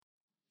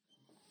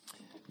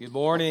Good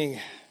morning.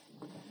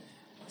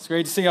 It's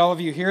great to see all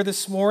of you here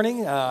this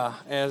morning.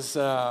 As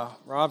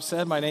Rob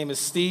said, my name is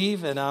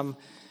Steve, and I'm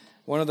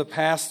one of the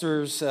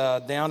pastors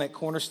down at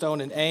Cornerstone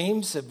in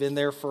Ames. I've been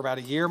there for about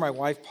a year. My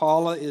wife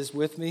Paula is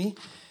with me,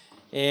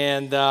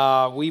 and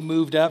we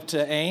moved up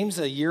to Ames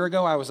a year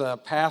ago. I was a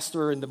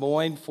pastor in Des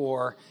Moines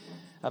for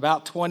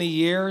about 20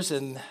 years,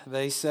 and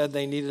they said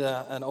they needed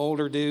an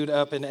older dude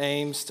up in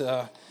Ames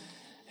to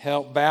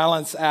help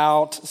balance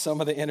out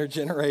some of the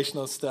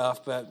intergenerational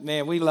stuff. But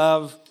man, we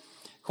love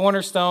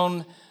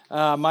Cornerstone.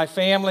 My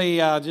family,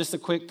 just a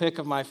quick pic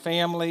of my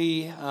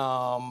family.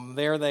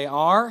 There they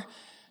are.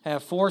 I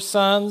have 4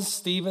 sons,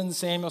 Stephen,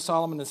 Samuel,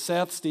 Solomon, and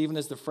Seth. Stephen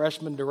is the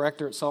freshman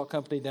director at Salt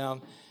Company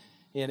down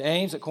in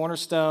Ames at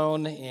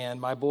Cornerstone,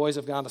 and my boys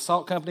have gone to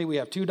Salt Company. We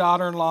have 2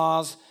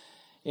 daughter-in-laws,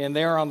 and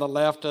there on the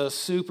left, a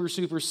super,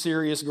 super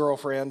serious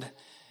girlfriend.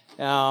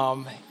 We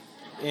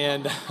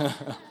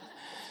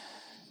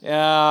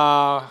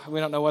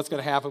don't know what's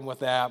going to happen with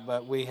that,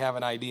 but we have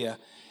an idea.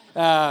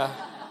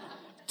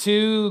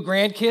 2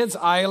 grandkids,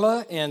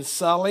 Isla and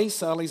Sully.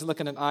 Sully's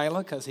looking at Isla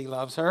because he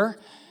loves her.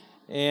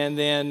 And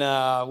then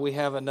we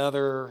have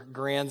another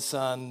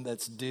grandson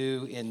that's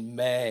due in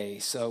May.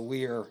 So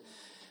we are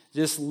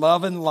just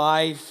loving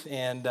life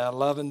and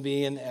loving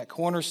being at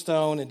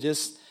Cornerstone and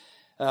just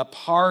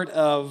part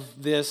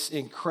of this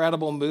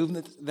incredible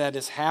movement that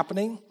is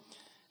happening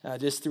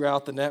just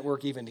throughout the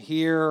network, even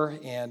here.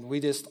 And we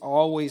just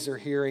always are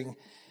hearing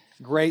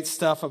great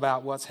stuff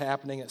about what's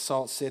happening at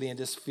Salt City and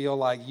just feel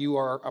like you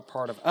are a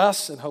part of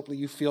us. And hopefully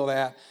you feel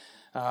that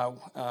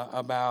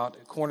about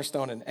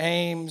Cornerstone and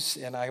Ames.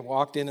 And I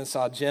walked in and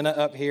saw Jenna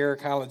up here.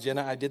 Kyle and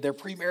Jenna, I did their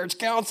pre-marriage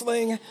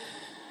counseling.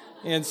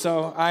 And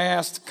so I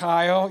asked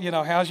Kyle,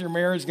 how's your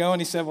marriage going?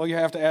 He said, well, you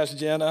have to ask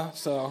Jenna.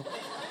 So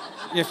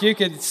if you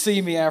could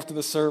see me after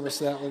the service,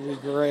 that would be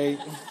great.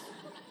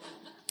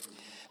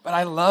 But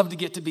I love to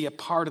get to be a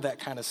part of that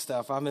kind of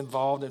stuff. I'm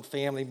involved in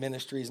family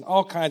ministries and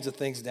all kinds of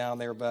things down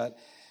there, but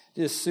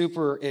just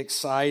super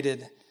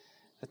excited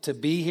to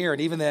be here.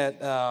 And even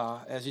that,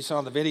 as you saw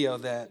in the video,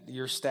 that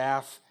your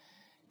staff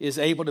is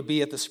able to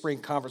be at the spring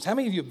conference. How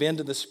many of you have been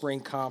to the spring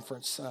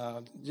conference?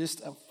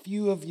 Just a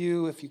few of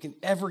you, if you can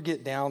ever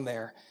get down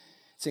there.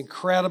 It's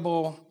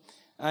incredible.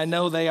 I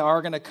know they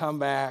are going to come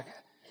back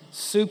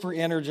super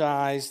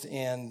energized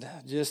and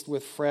just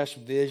with fresh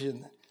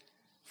vision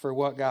for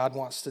what God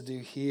wants to do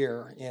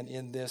here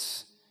in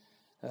this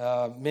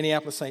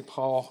Minneapolis-St.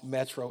 Paul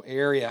metro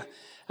area.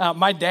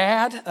 My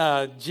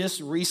dad just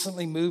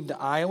recently moved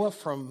to Iowa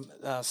from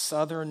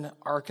southern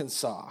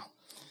Arkansas.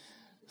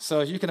 So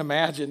as you can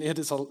imagine, it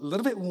is a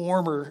little bit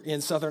warmer in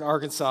southern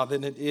Arkansas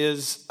than it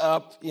is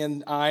up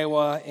in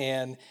Iowa.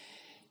 And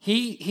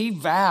he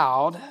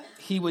vowed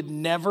he would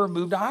never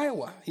move to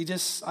Iowa.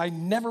 I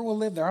never will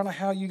live there. I don't know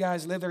how you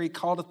guys live there. He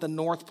called it the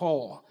North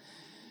Pole.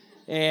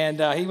 And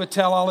he would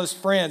tell all his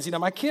friends,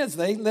 my kids,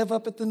 they live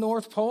up at the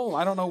North Pole.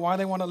 I don't know why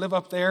they want to live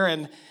up there.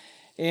 And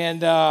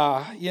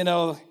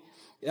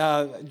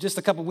just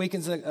a couple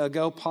weekends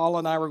ago, Paula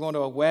and I were going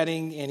to a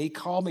wedding, and he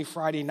called me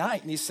Friday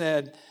night, and he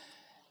said,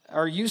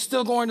 are you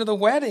still going to the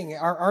wedding?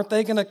 Aren't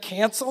they going to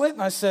cancel it?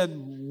 And I said,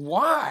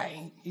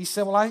 why? He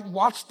said, well, I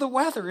watched the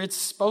weather. It's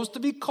supposed to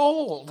be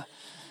cold.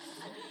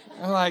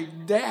 I'm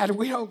like, Dad,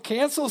 we don't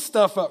cancel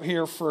stuff up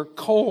here for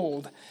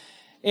cold.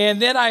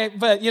 And then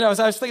as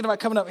I was thinking about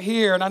coming up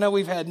here, and I know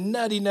we've had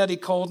nutty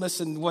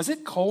coldness, and was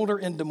it colder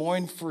in Des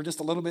Moines for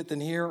just a little bit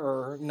than here,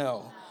 or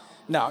no?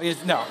 No.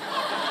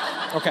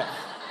 Okay.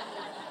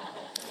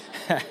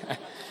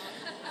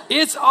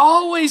 It's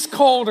always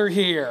colder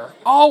here,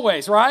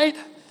 always, right?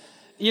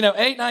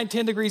 8, 9,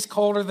 10 degrees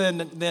colder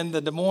than the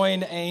Des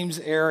Moines, Ames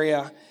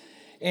area.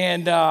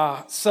 And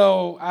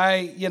so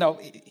I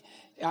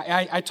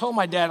told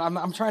my dad,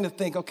 I'm trying to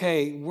think,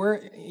 okay,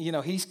 where,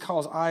 he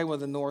calls Iowa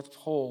the North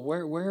Pole.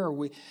 Where are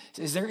we?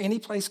 Is there any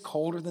place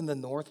colder than the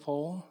North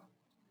Pole?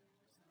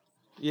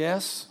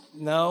 Yes?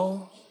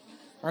 No?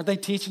 Aren't they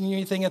teaching you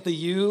anything at the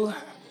U?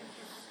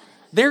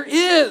 There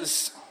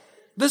is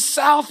the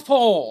South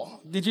Pole.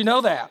 Did you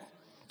know that?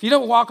 If you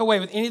don't walk away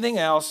with anything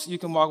else, you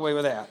can walk away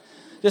with that.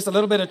 Just a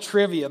little bit of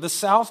trivia. The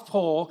South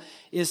Pole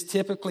is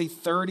typically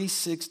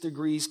 36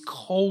 degrees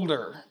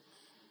colder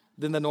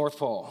than the North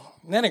Pole.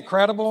 Isn't that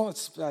incredible?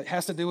 It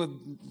has to do with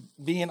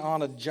being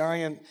on a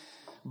giant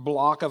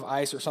block of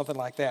ice or something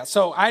like that.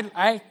 So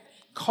I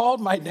called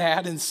my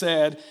dad and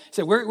said,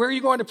 where are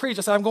you going to preach?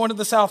 I said, I'm going to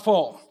the South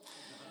Pole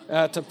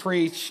to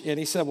preach. And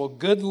he said, well,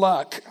 good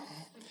luck.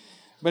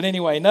 But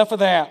anyway, enough of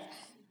that.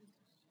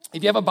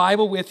 If you have a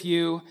Bible with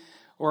you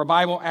or a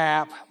Bible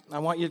app, I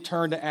want you to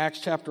turn to Acts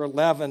chapter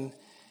 11.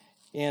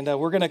 And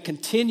we're going to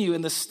continue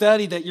in the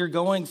study that you're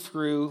going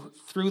through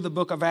the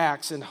book of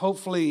Acts. And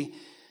hopefully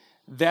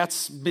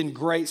that's been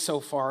great so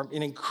far.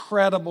 An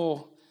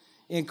incredible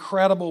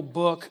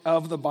book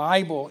of the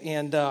Bible.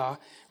 And we're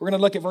going to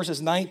look at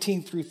verses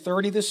 19 through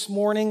 30 this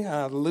morning.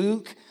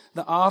 Luke,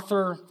 the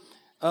author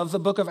of the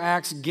book of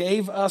Acts,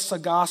 gave us a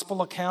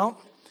gospel account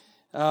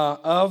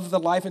of the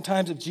life and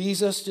times of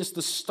Jesus, just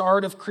the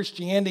start of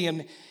Christianity.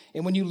 And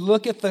when you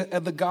look at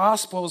the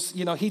Gospels,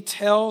 he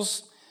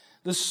tells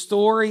the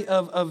story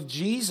of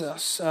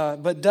Jesus,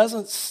 but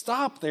doesn't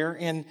stop there.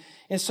 And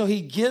so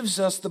he gives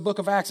us the book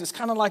of Acts. It's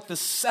kind of like the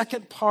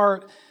second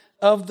part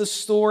of the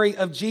story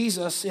of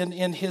Jesus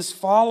and his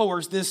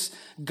followers, this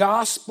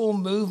gospel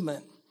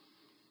movement,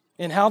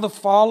 and how the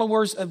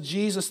followers of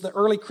Jesus, the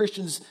early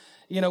Christians,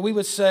 we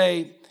would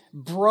say,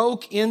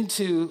 broke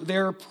into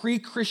their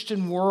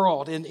pre-Christian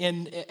world.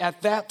 And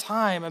at that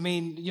time,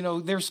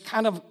 there's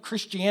kind of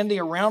Christianity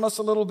around us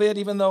a little bit,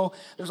 even though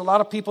there's a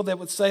lot of people that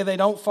would say they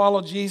don't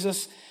follow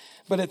Jesus.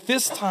 But at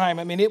this time,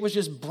 it was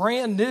just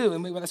brand new.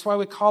 And that's why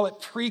we call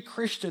it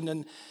pre-Christian.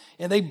 And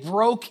they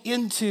broke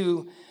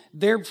into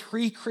their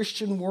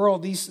pre-Christian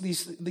world,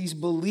 these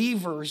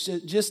believers,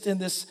 just in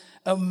this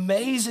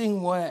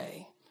amazing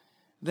way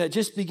that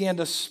just began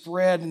to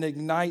spread and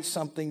ignite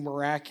something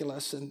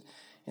miraculous. And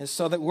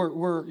so that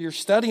you're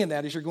studying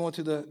that as you're going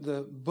through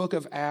the book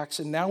of Acts.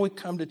 And now we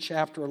come to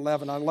chapter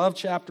 11. I love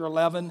chapter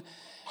 11,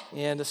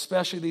 and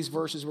especially these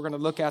verses we're going to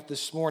look at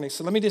this morning.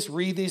 So let me just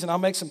read these, and I'll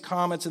make some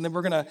comments, and then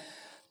we're going to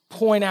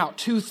point out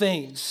two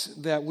things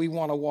that we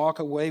want to walk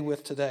away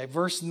with today.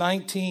 Verse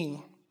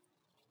 19.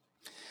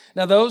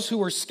 Now those who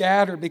were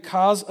scattered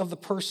because of the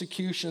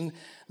persecution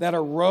that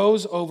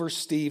arose over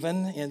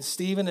Stephen, and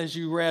Stephen, as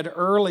you read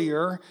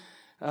earlier,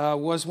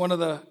 was one of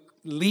the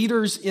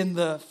leaders in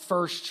the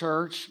first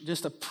church,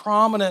 just a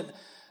prominent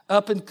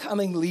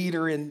up-and-coming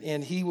leader,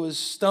 and he was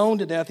stoned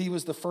to death. He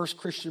was the first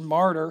Christian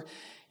martyr.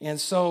 And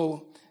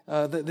so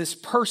this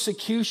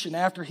persecution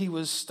after he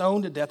was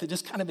stoned to death, it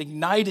just kind of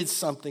ignited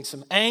something,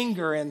 some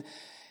anger, and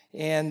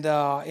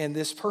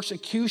this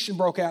persecution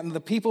broke out. And the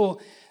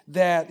people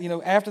that,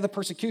 after the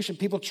persecution,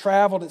 people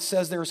traveled, it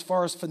says there, as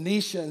far as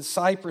Phoenicia and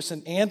Cyprus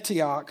and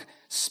Antioch,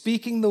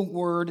 speaking the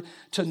word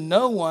to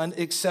no one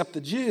except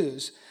the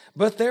Jews.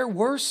 But there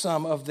were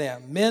some of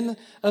them, men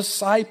of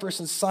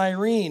Cyprus and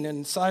Cyrene.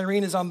 And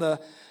Cyrene is on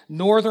the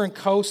northern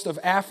coast of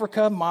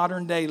Africa,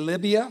 modern-day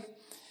Libya,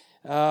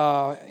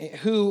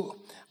 who,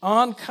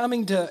 on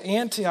coming to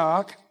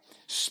Antioch,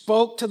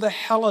 spoke to the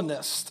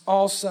Hellenists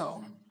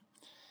also.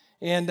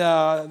 And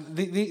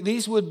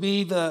these would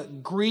be the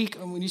Greek,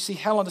 when you see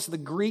Hellenists, the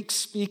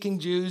Greek-speaking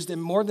Jews,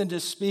 and more than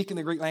just speaking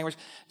the Greek language,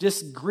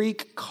 just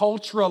Greek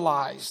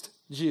culturalized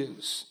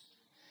Jews.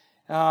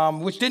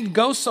 Which didn't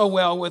go so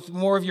well with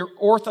more of your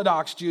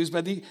Orthodox Jews,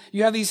 but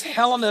you have these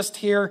Hellenists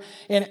here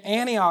in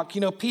Antioch,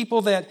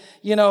 people that,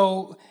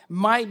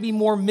 might be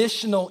more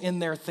missional in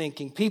their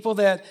thinking, people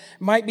that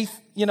might be,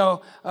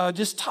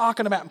 just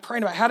talking about and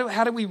praying about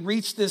how do we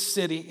reach this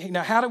city?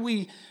 How do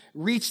we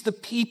reach the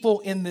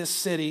people in this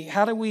city?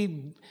 How do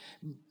we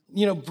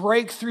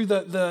break through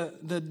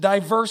the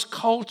diverse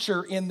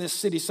culture in this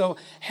city? So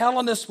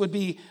Hellenists would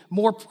be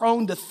more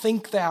prone to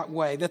think that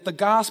way, that the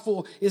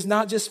gospel is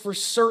not just for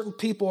certain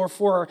people or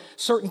for a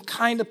certain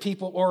kind of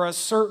people or a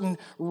certain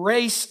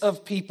race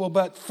of people,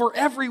 but for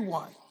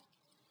everyone,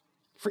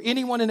 for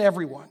anyone and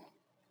everyone.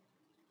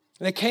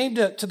 And they came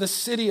to the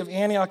city of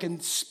Antioch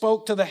and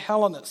spoke to the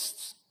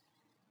Hellenists,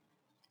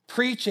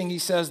 preaching, he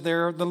says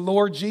there, the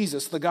Lord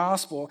Jesus, the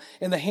gospel.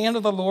 And the hand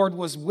of the Lord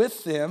was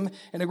with them,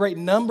 and a great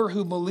number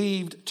who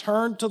believed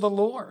turned to the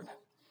Lord.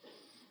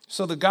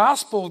 So the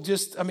gospel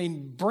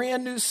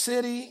brand new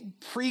city,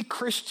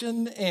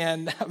 pre-Christian,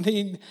 and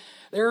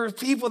there are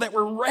people that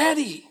were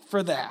ready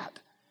for that.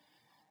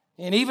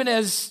 And even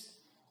as,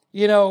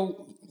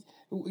 Drew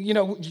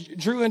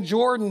and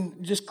Jordan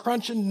just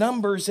crunching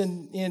numbers,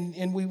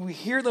 and we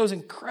hear those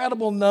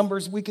incredible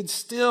numbers, we could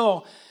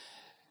still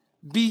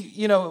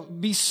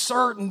be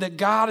certain that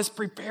God has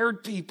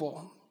prepared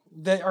people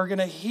that are going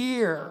to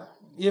hear,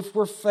 if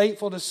we're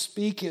faithful to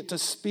speak it, to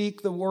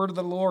speak the word of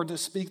the Lord, to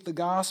speak the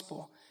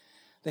gospel.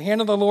 The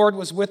hand of the Lord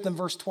was with them,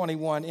 verse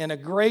 21, and a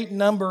great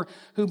number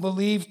who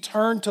believed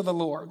turned to the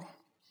Lord.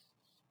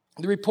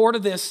 The report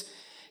of this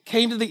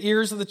came to the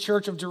ears of the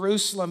church of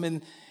Jerusalem,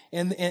 and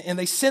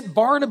they sent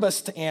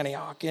Barnabas to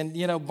Antioch.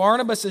 And,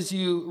 Barnabas, as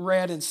you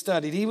read and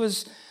studied, he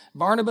was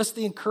Barnabas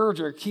the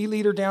encourager, a key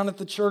leader down at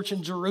the church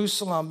in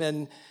Jerusalem,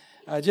 and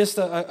just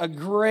a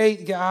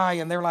great guy.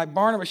 And they're like,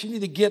 Barnabas, you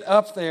need to get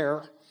up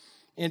there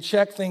and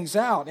check things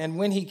out. And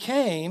when he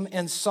came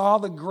and saw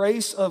the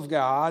grace of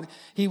God,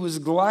 he was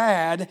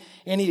glad,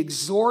 and he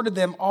exhorted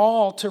them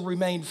all to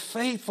remain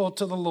faithful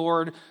to the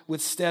Lord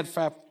with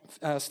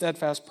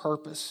steadfast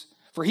purpose.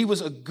 For he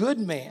was a good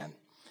man.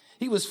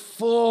 He was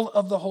full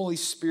of the Holy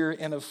Spirit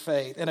and of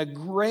faith, and a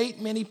great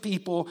many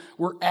people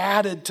were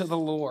added to the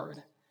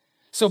Lord.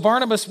 So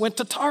Barnabas went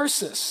to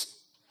Tarsus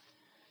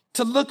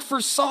to look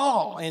for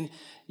Saul, and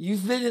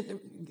you've been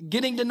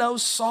getting to know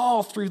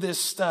Saul through this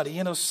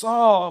study.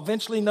 Saul,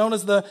 eventually known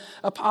as the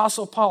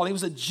Apostle Paul. He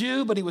was a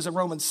Jew, but he was a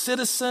Roman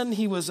citizen.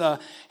 He was a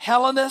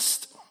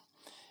Hellenist,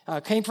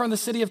 came from the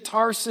city of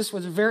Tarsus,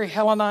 was a very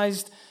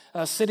Hellenized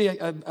city,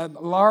 a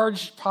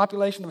large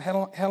population of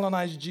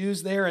Hellenized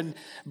Jews there. And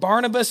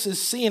Barnabas is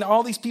seeing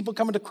all these people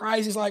coming to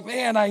Christ. He's like,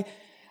 man,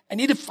 I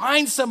need to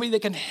find somebody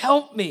that can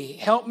help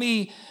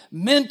me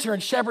mentor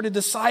and shepherd a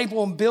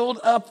disciple and build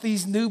up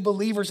these new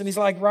believers. And he's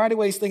like, right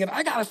away, he's thinking,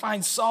 I got to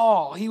find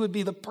Saul. He would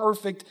be the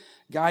perfect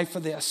guy for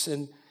this.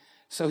 And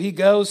so he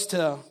goes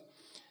to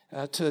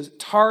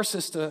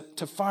Tarsus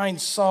to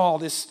find Saul,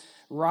 this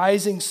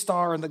rising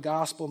star in the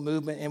gospel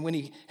movement. And when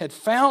he had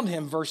found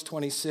him, verse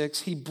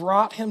 26, he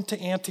brought him to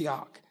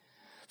Antioch.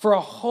 For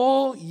a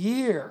whole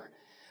year,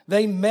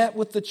 they met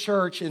with the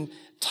church and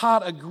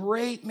taught a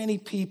great many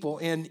people.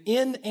 And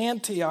in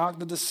Antioch,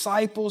 the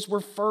disciples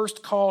were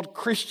first called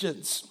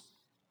Christians,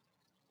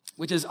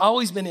 which has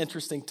always been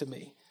interesting to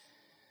me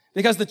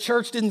because the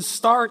church didn't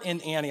start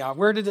in Antioch.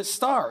 Where did it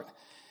start?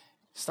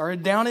 It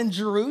started down in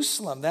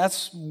Jerusalem.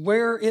 That's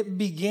where it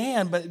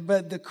began.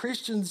 But the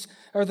Christians,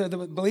 or the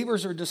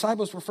believers or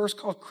disciples, were first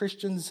called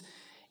Christians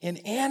in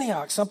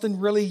Antioch. Something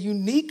really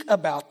unique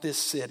about this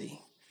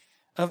city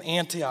of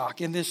Antioch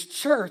and this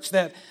church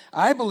that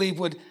I believe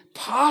would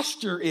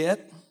posture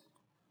it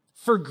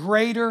for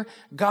greater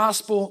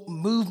gospel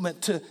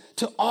movement to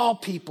all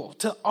people,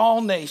 to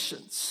all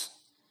nations.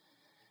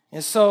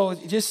 And so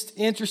just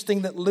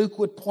interesting that Luke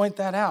would point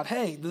that out.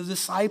 Hey, the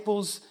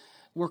disciples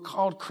were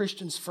called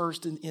Christians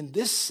first in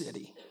this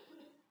city,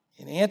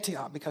 in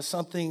Antioch, because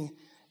something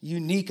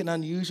unique and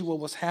unusual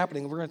was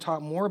happening. We're going to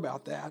talk more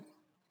about that.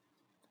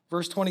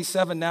 Verse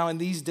 27, now in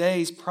these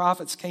days,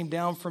 prophets came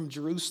down from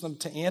Jerusalem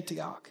to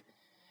Antioch.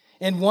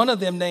 And one of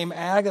them, named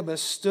Agabus,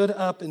 stood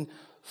up and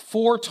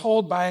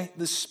foretold by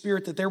the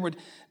Spirit that there would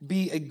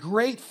be a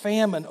great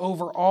famine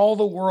over all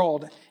the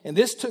world. And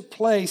this took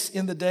place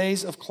in the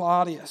days of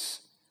Claudius.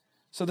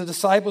 So the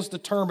disciples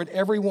determined,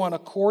 everyone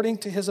according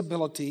to his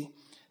ability,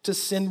 to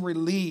send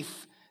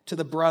relief to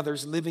the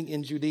brothers living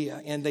in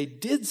Judea. And they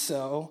did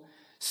so,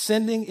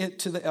 sending it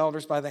to the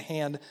elders by the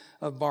hand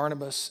of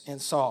Barnabas and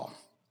Saul.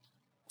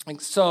 And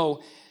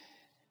so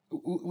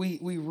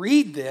we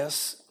read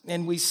this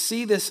and we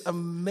see this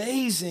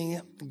amazing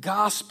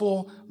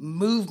gospel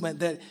movement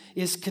that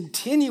is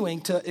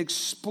continuing to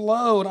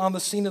explode on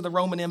the scene of the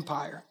Roman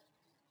Empire,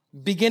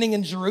 beginning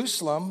in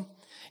Jerusalem.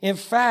 In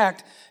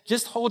fact,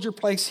 just hold your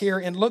place here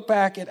and look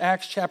back at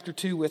Acts chapter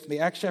 2 with me.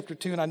 Acts chapter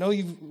 2, and I know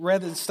you've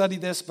read and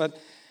studied this, but I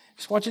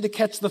just want you to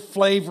catch the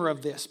flavor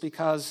of this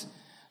because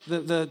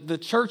the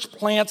church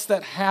plants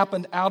that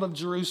happened out of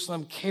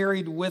Jerusalem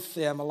carried with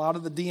them a lot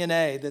of the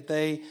DNA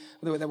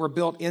that were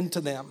built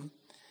into them.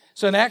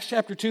 So in Acts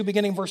chapter 2,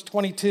 beginning verse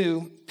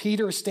 22,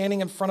 Peter is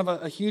standing in front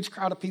of a huge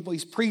crowd of people.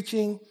 He's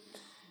preaching,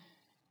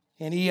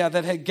 and he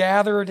that had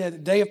gathered at the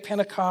day of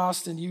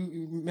Pentecost, and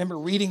you remember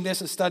reading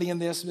this and studying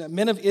this,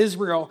 men of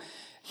Israel,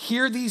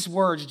 hear these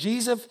words,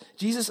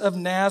 Jesus of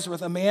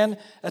Nazareth, a man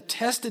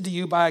attested to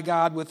you by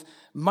God with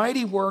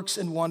mighty works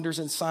and wonders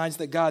and signs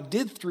that God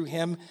did through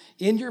him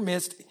in your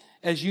midst,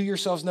 as you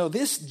yourselves know.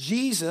 This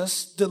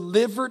Jesus,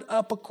 delivered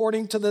up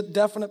according to the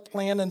definite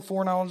plan and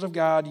foreknowledge of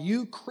God,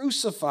 you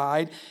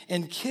crucified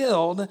and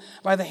killed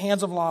by the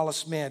hands of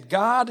lawless men.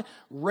 God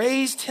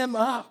raised him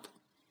up,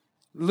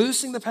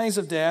 loosing the pangs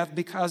of death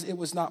because it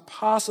was not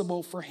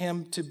possible for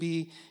him to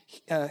be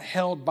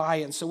held by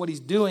it. And so what he's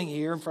doing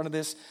here in front of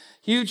this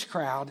huge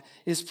crowd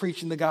is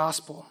preaching the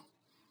gospel.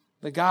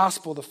 The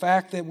gospel, the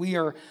fact that we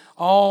are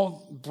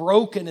all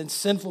broken and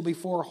sinful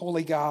before a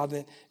holy God,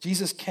 that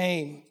Jesus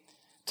came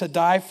to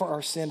die for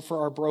our sin, for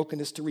our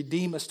brokenness, to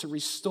redeem us, to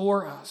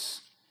restore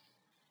us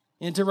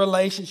into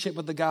relationship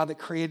with the God that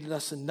created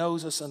us and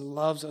knows us and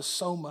loves us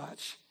so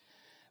much.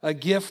 A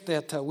gift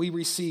that we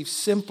receive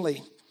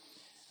simply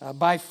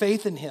by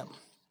faith in him.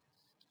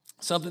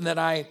 Something that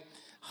I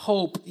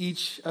hope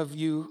each of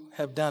you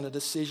have done, a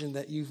decision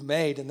that you've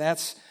made, and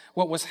that's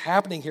what was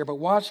happening here. But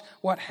watch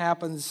what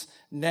happens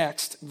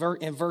next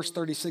in verse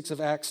 36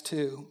 of Acts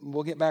 2.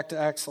 We'll get back to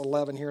Acts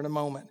 11 here in a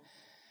moment.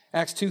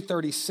 Acts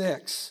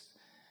 2:36.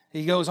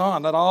 He goes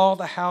on, let all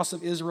the house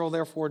of Israel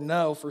therefore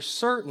know for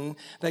certain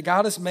that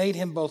God has made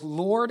him both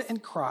Lord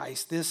and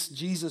Christ, this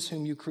Jesus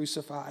whom you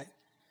crucified.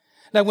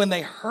 Now when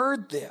they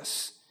heard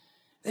this,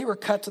 they were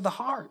cut to the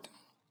heart.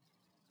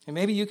 And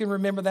maybe you can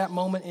remember that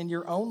moment in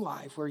your own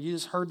life where you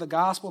just heard the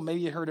gospel. Maybe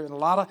you heard it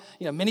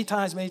in many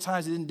times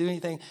it didn't do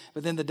anything.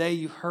 But then the day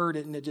you heard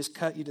it and it just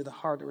cut you to the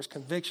heart, there was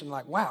conviction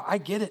like, wow, I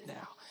get it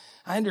now.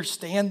 I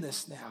understand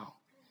this now.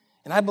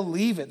 And I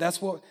believe it.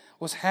 That's what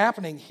was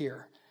happening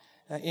here.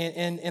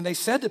 And they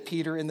said to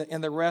Peter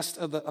and the rest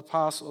of the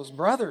apostles,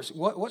 brothers,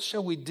 what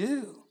shall we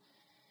do?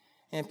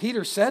 And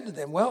Peter said to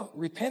them, well,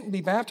 repent and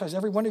be baptized,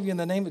 every one of you, in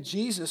the name of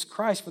Jesus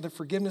Christ for the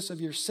forgiveness of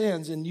your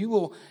sins, and you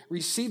will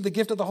receive the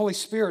gift of the Holy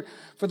Spirit.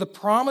 For the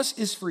promise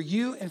is for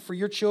you and for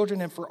your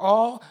children and for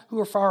all who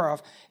are far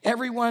off,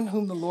 everyone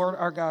whom the Lord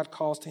our God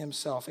calls to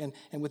himself. And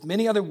with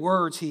many other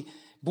words, he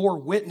bore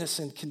witness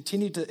and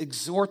continued to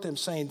exhort them,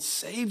 saying,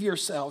 save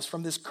yourselves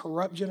from this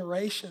corrupt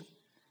generation.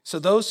 So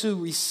those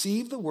who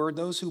received the word,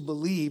 those who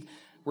believed,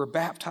 were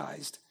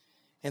baptized.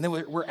 And then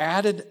were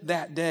added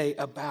that day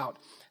about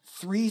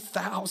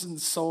 3,000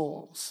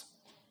 souls.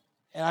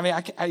 And I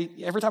mean,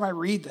 every time I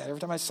read that, every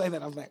time I say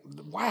that, I'm like,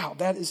 wow,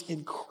 that is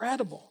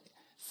incredible.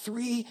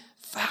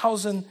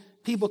 3,000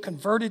 people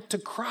converted to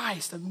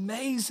Christ.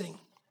 Amazing.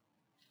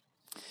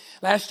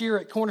 Last year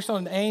at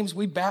Cornerstone and Ames,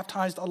 we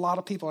baptized a lot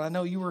of people. I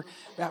know you were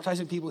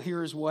baptizing people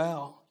here as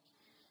well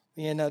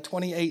in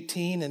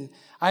 2018. And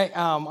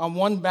on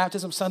one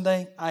baptism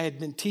Sunday, I had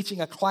been teaching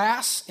a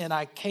class, and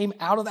I came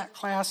out of that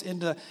class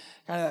into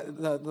kind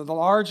of the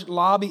large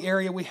lobby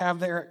area we have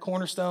there at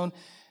Cornerstone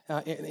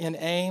in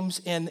Ames.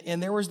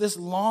 And there was this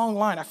long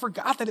line. I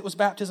forgot that it was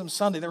baptism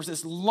Sunday. There was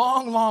this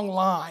long, long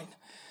line.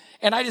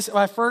 And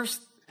my first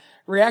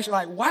reaction,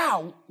 like,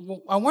 wow,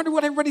 I wonder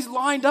what everybody's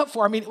lined up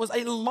for. I mean, it was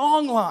a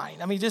long line.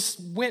 I mean, just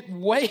went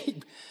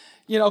way,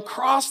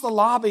 across the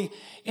lobby.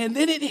 And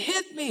then it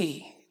hit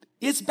me.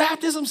 It's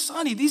baptism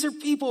Sunday. These are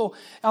people,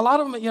 a lot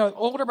of them,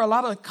 older, but a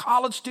lot of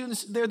college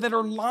students there that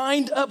are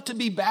lined up to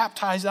be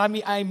baptized. I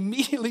mean, I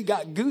immediately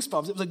got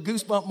goosebumps. It was a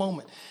goosebump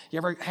moment. You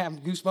ever have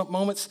goosebump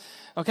moments?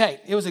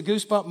 Okay, it was a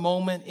goosebump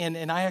moment,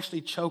 and I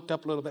actually choked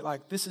up a little bit,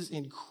 like, this is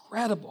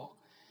incredible.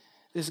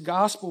 This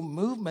gospel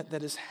movement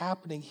that is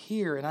happening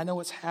here, and I know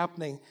it's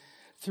happening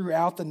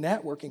throughout the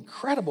network,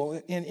 incredible.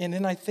 And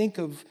then I think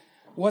of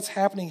what's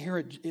happening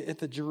here at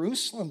the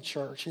Jerusalem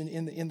church,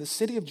 in the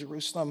city of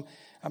Jerusalem.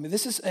 I mean,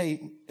 this is a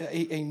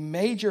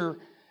major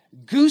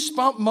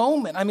goosebump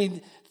moment. I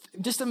mean,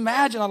 just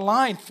imagine a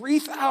line,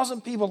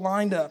 3,000 people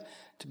lined up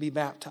to be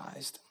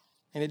baptized.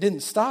 And it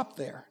didn't stop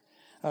there.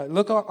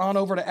 Look on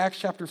over to Acts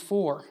chapter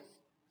 4.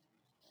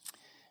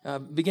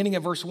 Beginning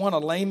at verse 1, a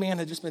lame man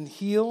had just been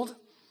healed.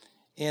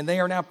 And they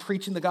are now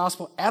preaching the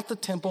gospel at the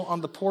temple,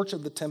 on the porch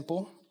of the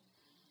temple.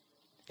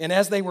 And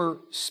as they were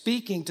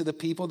speaking to the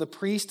people, the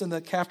priest and the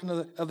captain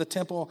of the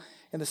temple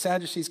and the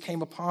Sadducees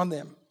came upon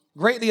them,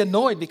 greatly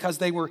annoyed because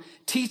they were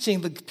teaching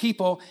the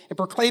people and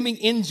proclaiming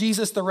in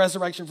Jesus the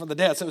resurrection from the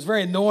dead. So it was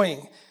very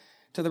annoying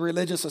to the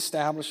religious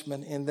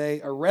establishment. And they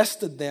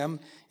arrested them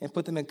and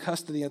put them in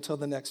custody until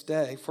the next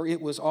day, for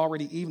it was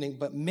already evening.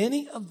 But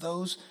many of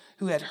those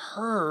who had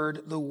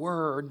heard the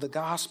word, the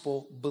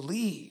gospel,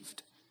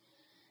 believed.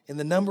 And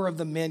the number of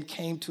the men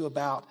came to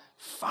about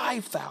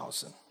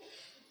 5,000.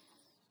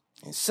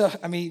 And so,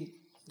 I mean,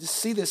 to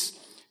see this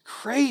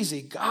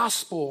crazy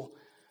gospel,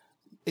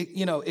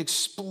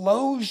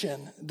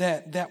 explosion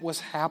that was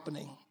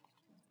happening.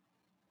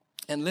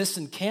 And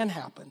listen, can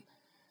happen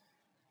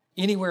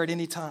anywhere at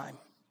any time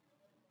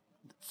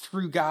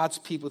through God's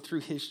people,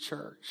 through his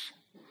church.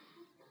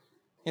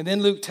 And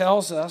then Luke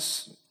tells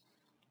us,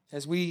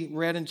 as we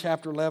read in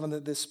chapter 11,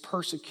 that this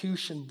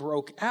persecution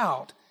broke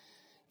out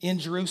in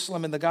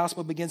Jerusalem, and the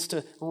gospel begins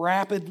to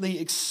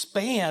rapidly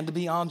expand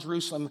beyond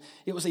Jerusalem.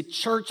 It was a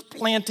church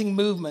planting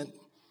movement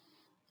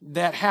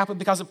that happened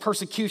because of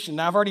persecution.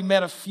 Now, I've already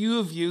met a few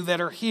of you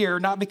that are here,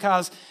 not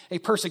because a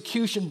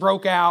persecution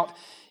broke out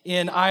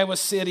in Iowa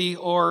City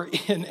or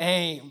in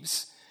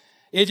Ames.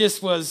 It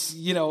just was,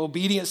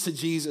 obedience to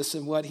Jesus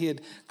and what he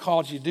had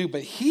called you to do.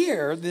 But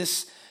here,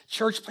 this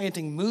church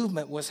planting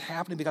movement was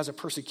happening because of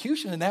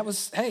persecution, and that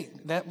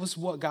was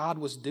what God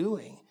was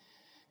doing.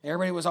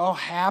 Everybody was all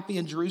happy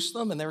in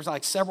Jerusalem, and there was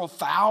like several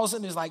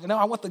thousand. It's like, no,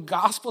 I want the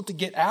gospel to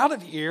get out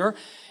of here,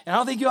 and I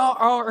don't think you all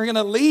are going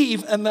to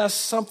leave unless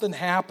something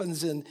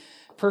happens and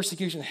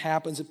persecution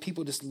happens, and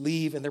people just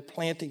leave, and they're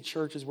planting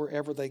churches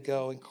wherever they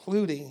go,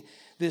 including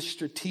this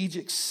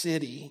strategic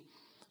city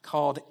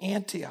called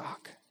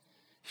Antioch,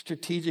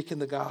 strategic in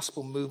the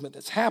gospel movement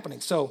that's happening.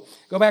 So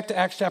go back to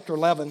Acts chapter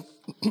 11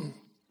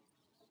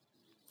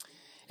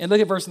 and look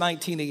at verse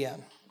 19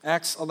 again.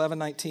 Acts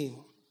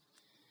 11:19.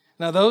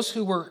 Now, those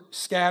who were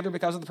scattered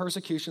because of the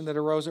persecution that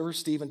arose over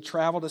Stephen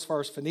traveled as far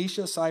as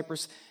Phoenicia,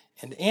 Cyprus,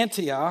 and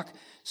Antioch,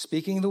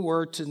 speaking the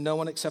word to no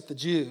one except the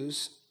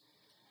Jews.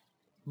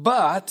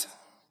 But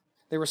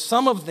there were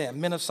some of them,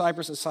 men of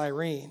Cyprus and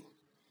Cyrene,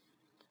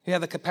 who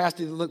had the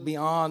capacity to look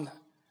beyond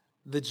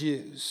the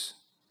Jews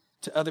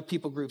to other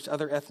people groups,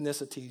 other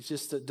ethnicities,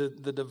 just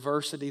the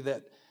diversity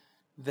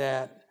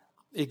that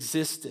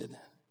existed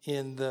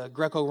in the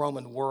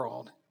Greco-Roman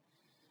world,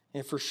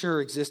 and for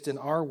sure exists in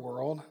our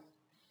world.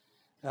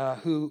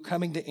 Who,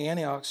 coming to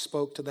Antioch,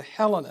 spoke to the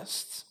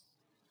Hellenists.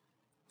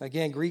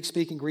 Again,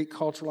 Greek-speaking,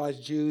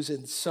 Greek-culturalized Jews,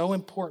 and so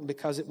important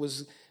because it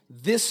was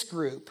this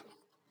group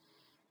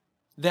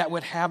that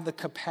would have the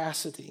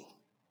capacity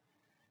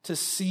to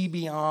see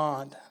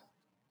beyond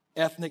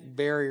ethnic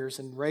barriers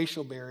and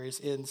racial barriers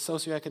and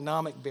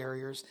socioeconomic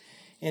barriers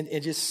and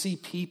just see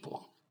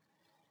people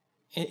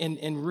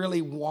and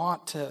really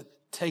want to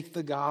take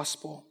the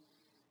gospel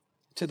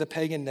to the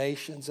pagan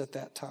nations at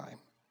that time.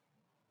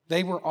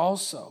 They were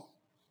also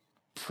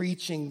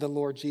preaching the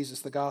Lord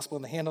Jesus, the gospel,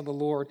 and the hand of the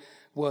Lord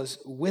was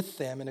with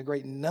them, and a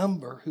great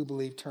number who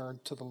believed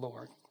turned to the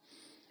Lord.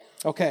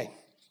 Okay,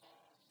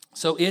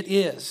 so it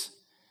is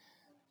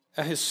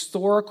a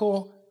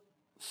historical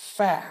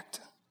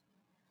fact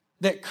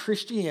that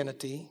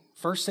Christianity,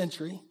 first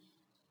century,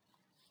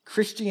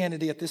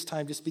 Christianity at this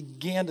time just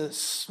began to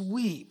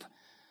sweep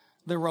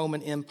the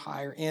Roman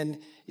Empire. And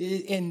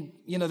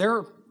there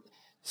are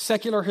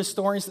secular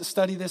historians that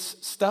study this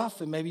stuff,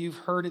 and maybe you've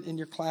heard it in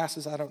your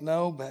classes, I don't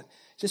know, but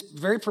just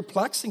very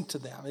perplexing to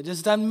them. It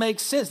just doesn't make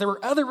sense. There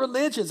were other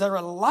religions. There were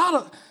a lot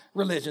of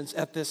religions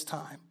at this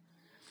time.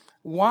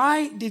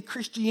 Why did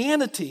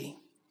Christianity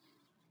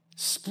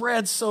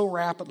spread so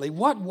rapidly?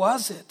 What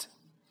was it?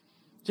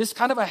 Just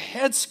kind of a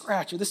head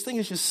scratcher. This thing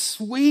is just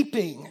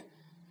sweeping.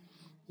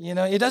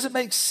 It doesn't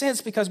make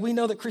sense because we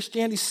know that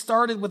Christianity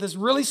started with this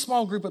really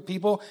small group of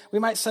people. We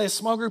might say a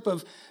small group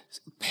of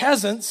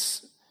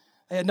peasants.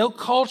 They had no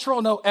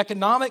cultural, no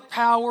economic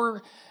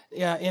power.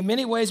 In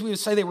many ways, we would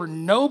say they were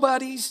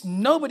nobodies.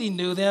 Nobody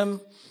knew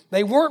them.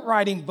 They weren't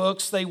writing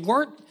books. They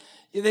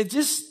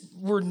just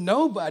were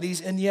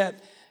nobodies. And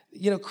yet,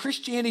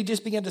 Christianity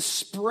just began to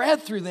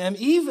spread through them,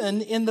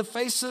 even in the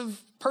face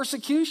of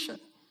persecution.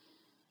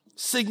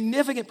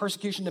 Significant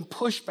persecution and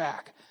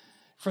pushback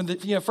from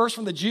first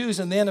from the Jews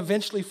and then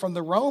eventually from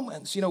the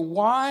Romans.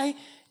 Why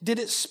did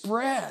it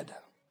spread?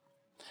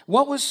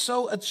 What was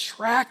so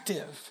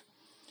attractive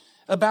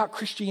about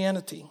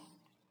Christianity?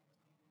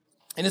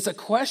 And it's a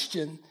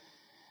question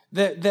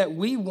that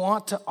we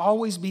want to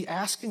always be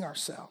asking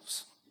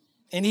ourselves,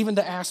 and even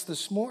to ask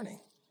this morning.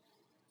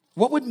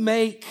 What would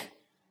make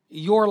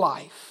your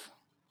life?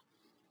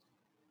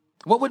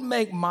 What would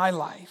make my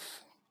life?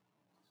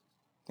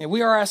 And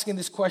we are asking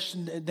this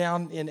question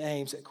down in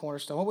Ames at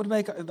Cornerstone. What would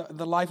make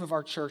the life of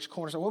our church,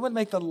 Cornerstone? What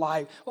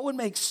would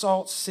make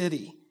Salt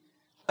City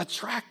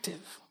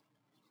attractive?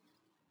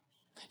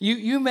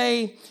 You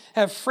may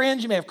have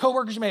friends, you may have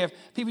coworkers, you may have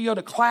people you go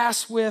to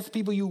class with,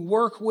 people you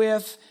work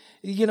with,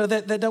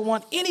 that don't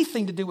want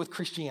anything to do with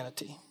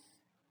Christianity.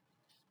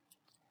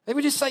 They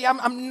would just say,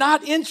 I'm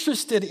not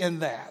interested in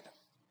that.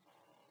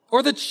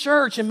 Or the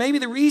church, and maybe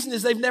the reason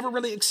is they've never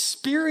really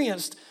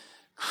experienced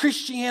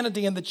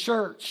Christianity in the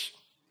church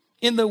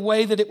in the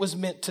way that it was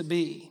meant to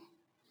be.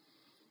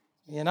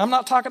 And I'm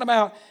not talking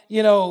about,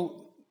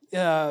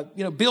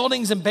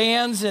 buildings and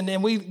bands,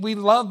 and we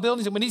love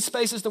buildings, and we need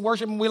spaces to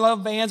worship, and we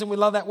love bands, and we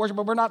love that worship,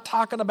 but we're not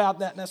talking about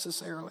that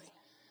necessarily.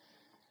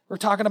 We're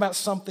talking about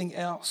something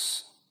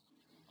else.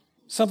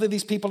 Something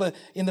these people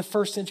in the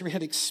first century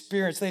had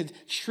experienced. They had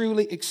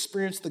truly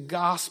experienced the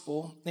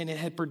gospel, and it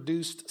had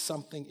produced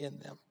something in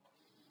them.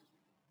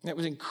 And it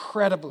was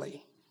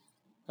incredibly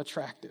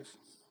attractive.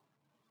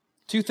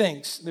 Two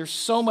things. There's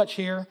so much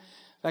here.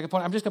 I'm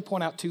just going to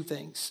point out two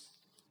things.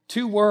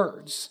 Two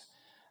words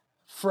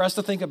for us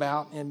to think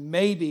about and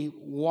maybe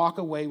walk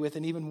away with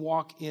and even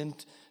walk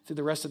into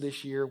the rest of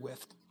this year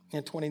with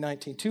in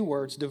 2019. Two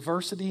words: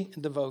 diversity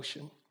and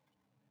devotion.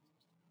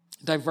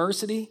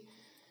 Diversity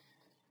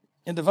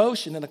and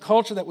devotion. In a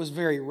culture that was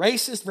very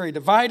racist, very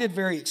divided,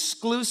 very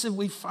exclusive,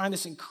 we find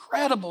this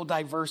incredible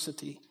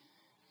diversity.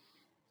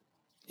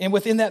 And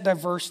within that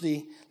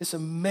diversity, this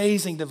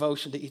amazing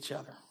devotion to each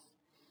other.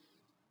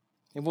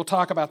 And we'll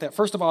talk about that.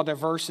 First of all,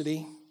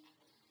 diversity.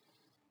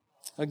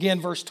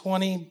 Again, verse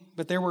 20,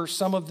 but there were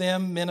some of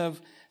them, men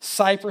of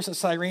Cyprus and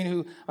Cyrene,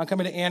 who on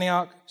coming to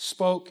Antioch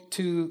spoke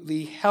to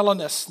the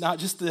Hellenists, not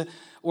just the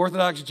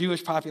Orthodox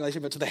Jewish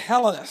population, but to the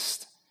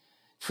Hellenists,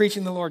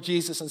 preaching the Lord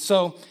Jesus. And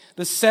so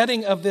the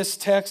setting of this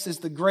text is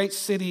the great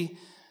city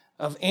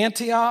of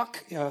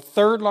Antioch,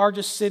 third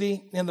largest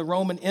city in the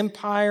Roman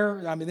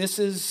Empire. I mean, this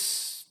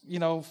is,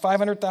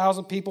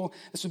 500,000 people.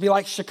 This would be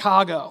like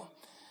Chicago.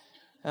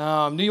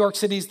 New York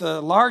City is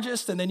the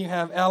largest, and then you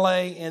have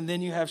LA, and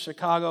then you have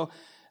Chicago.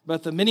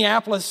 But the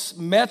Minneapolis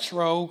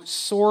metro,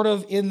 sort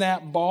of in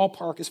that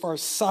ballpark as far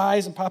as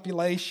size and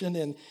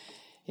population,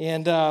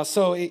 and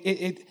so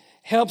it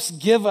helps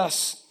give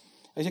us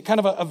a kind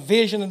of a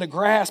vision and a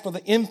grasp of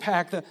the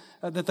impact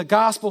that the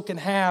gospel can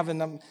have.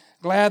 And I'm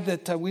glad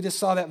that we just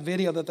saw that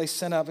video that they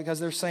sent out, because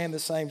they're saying the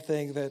same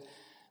thing that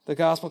the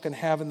gospel can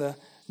have in the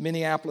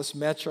Minneapolis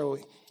metro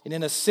and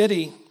in a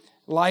city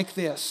like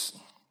this.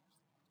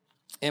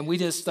 And we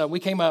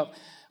came up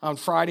on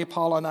Friday,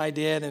 Paula and I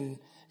did, and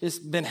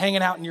just been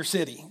hanging out in your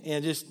city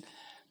and just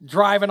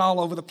driving all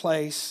over the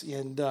place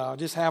and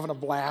just having a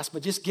blast,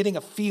 but just getting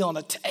a feel and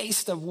a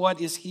taste of what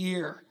is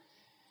here.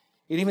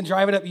 And even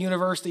driving up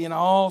University and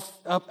all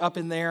up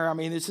in there. I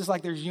mean, it's just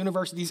like there's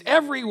universities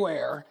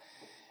everywhere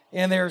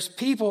and there's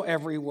people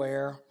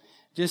everywhere.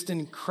 Just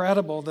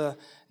incredible, the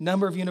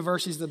number of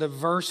universities, the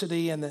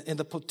diversity, and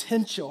the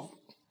potential.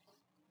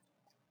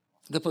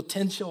 The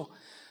potential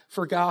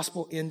for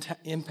gospel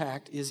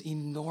impact is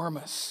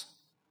enormous.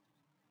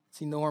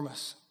 It's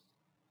enormous.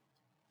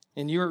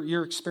 And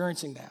you're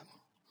experiencing that.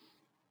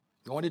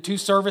 Going to 2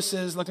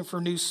 services, looking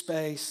for new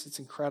space. It's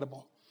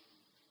incredible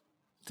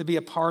to be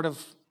a part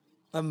of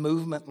a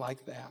movement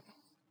like that.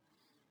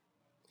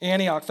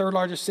 Antioch, third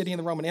largest city in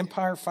the Roman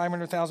Empire,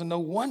 500,000. No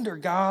wonder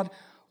God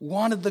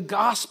wanted the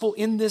gospel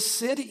in this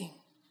city.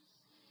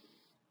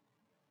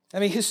 I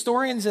mean,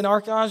 historians and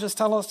archaeologists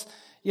tell us,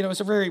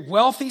 it's a very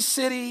wealthy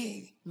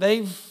city.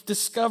 They've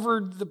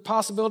discovered the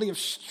possibility of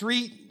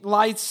street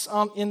lights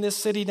in this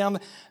city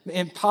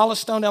in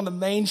Palestine, down the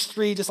main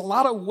street. Just a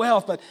lot of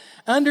wealth. But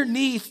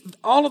underneath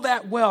all of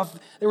that wealth,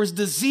 there was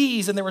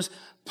disease and there was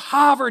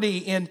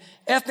poverty and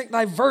ethnic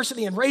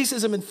diversity and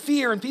racism and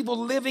fear and people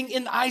living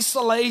in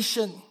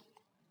isolation.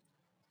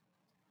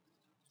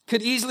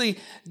 Could easily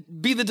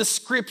be the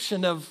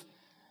description of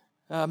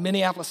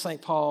Minneapolis,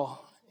 St.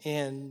 Paul,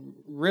 and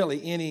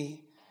really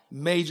any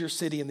major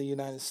city in the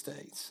United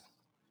States.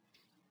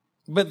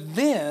 But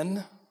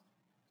then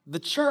the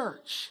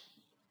church,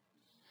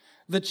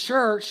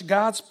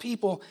 God's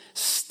people,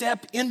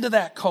 step into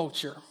that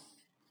culture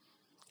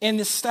and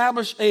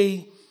establish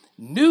a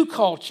new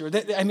culture.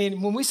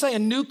 When we say a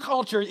new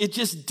culture,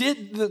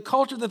 the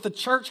culture that the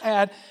church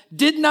had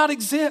did not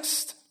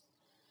exist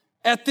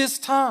at this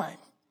time.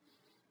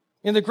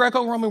 In the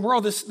Greco-Roman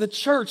world, the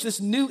church,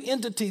 this new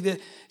entity that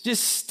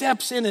just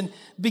steps in and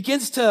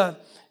begins to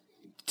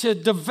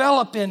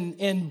develop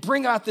and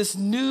bring out this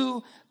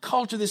new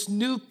culture, this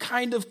new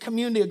kind of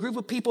community, a group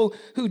of people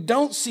who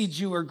don't see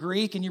Jew or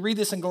Greek, and you read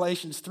this in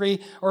Galatians 3,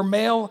 or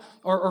male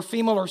or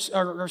female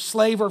or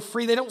slave or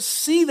free. They don't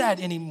see that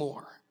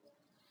anymore.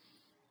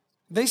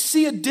 They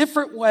see a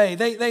different way.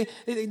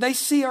 They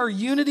see our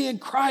unity in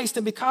Christ,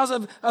 and because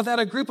of that,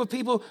 a group of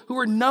people who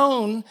are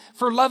known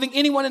for loving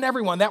anyone and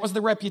everyone. That was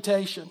the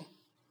reputation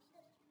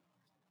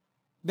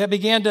that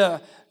began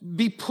to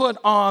be put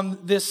on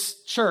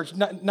this church.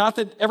 Not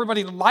that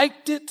everybody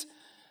liked it,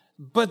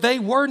 but they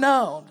were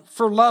known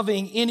for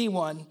loving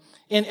anyone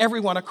and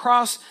everyone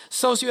across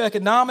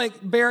socioeconomic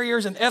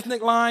barriers and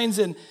ethnic lines,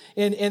 and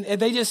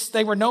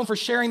they were known for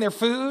sharing their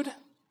food.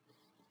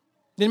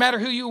 Didn't matter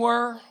who you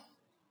were.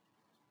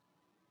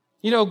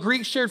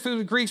 Greeks shared food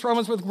with Greeks,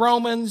 Romans with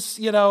Romans,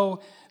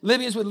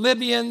 Libyans with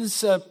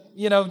Libyans, not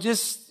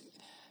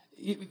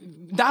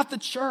the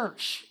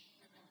church.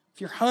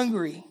 If you're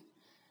hungry,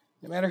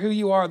 no matter who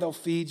you are, they'll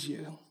feed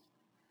you.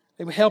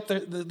 They would help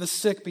the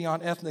sick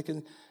beyond ethnic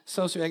and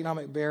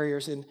socioeconomic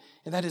barriers. And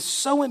that is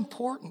so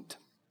important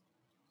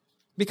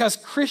because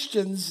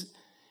Christians,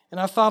 and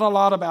I've thought a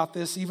lot about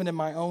this even in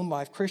my own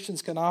life,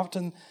 Christians can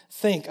often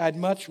think, I'd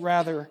much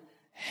rather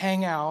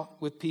hang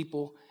out with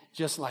people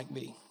just like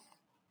me.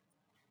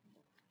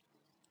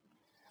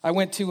 I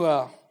went to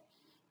a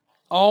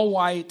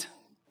all-white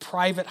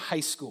private high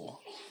school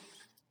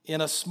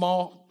in a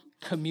small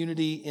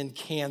community in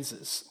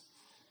Kansas.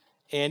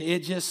 And it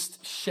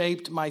just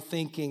shaped my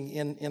thinking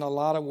in a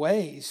lot of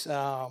ways.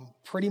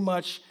 Pretty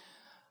much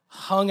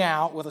hung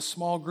out with a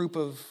small group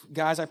of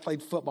guys I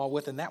played football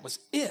with, and that was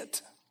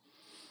it.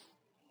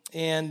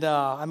 And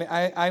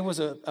I was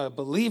a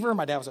believer.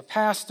 My dad was a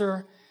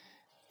pastor.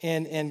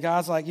 And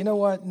God's like, you know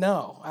what?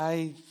 No,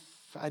 I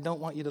don't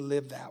want you to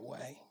live that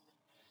way.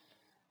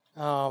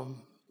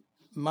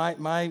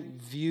 My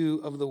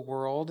view of the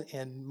world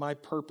and my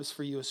purpose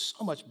for you is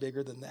so much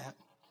bigger than that.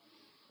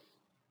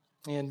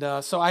 And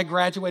so I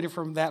graduated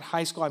from that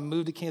high school. I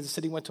moved to Kansas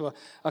City, went to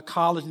a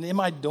college, and in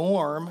my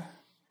dorm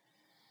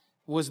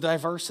was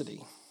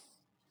diversity.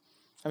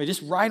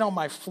 Just right on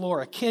my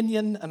floor, a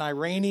Kenyan, an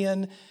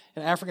Iranian,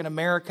 an African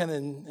American,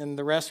 and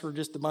the rest were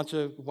just a bunch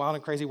of wild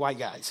and crazy white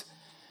guys.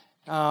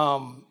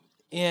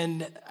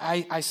 And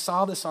I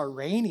saw this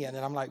Iranian,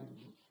 and I'm like,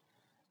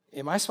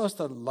 am I supposed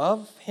to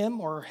love him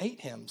or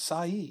hate him,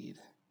 Saeed?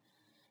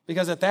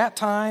 Because at that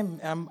time,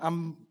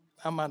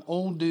 I'm an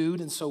old dude,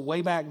 and so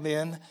way back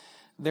then,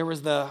 there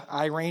was the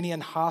Iranian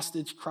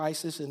hostage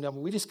crisis, and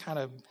we just kind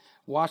of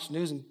watched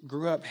news and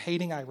grew up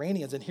hating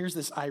Iranians. And here's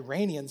this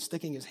Iranian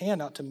sticking his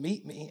hand out to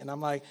meet me, and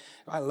I'm like,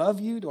 do I love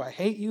you? Do I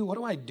hate you? What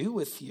do I do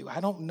with you?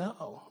 I don't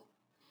know.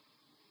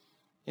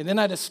 And then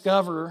I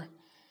discover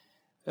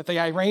that the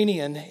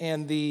Iranian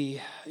and the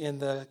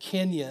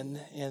Kenyan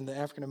and the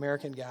African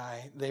American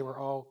guy, they were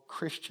all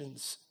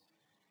Christians.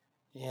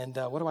 And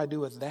what do I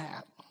do with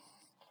that?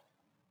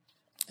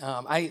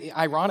 I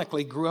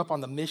ironically grew up on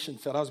the mission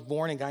field. I was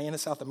born in Guyana,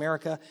 South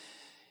America,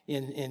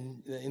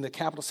 in the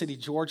capital city,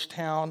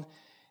 Georgetown,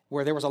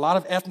 where there was a lot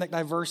of ethnic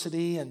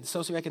diversity and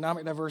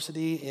socioeconomic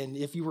diversity. And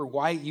if you were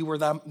white, you were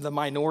the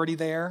minority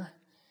there.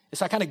 And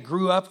so I kind of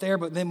grew up there,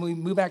 but then we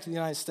moved back to the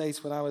United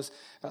States when I was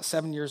about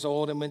 7 years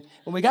old. And when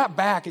we got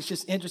back, it's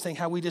just interesting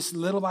how we just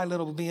little by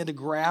little began to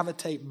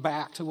gravitate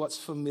back to what's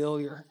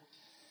familiar.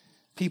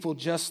 People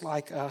just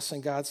like us.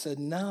 And God said,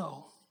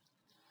 no.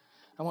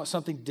 I want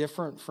something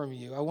different from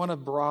you. I want a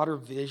broader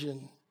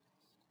vision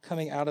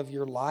coming out of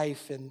your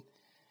life.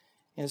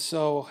 And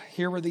so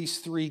here were these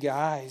three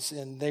guys,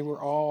 and they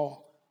were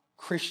all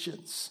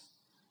Christians.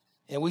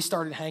 And we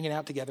started hanging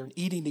out together and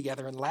eating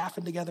together and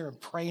laughing together and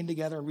praying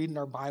together and reading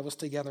our Bibles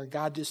together. And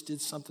God just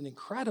did something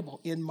incredible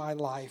in my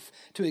life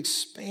to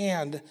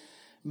expand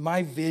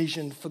my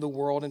vision for the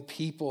world and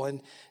people.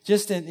 And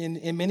just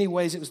in many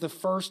ways, it was the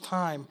first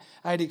time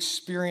I had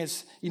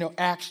experienced,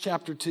 Acts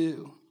chapter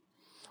 2.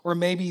 Or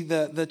maybe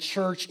the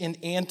church in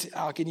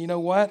Antioch. And you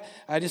know what?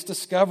 I just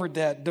discovered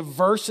that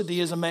diversity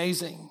is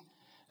amazing.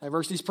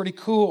 Diversity is pretty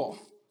cool.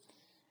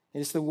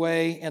 It's the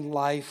way and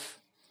life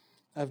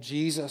of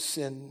Jesus.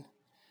 And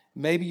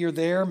maybe you're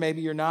there,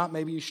 maybe you're not,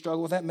 maybe you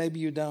struggle with that, maybe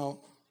you don't.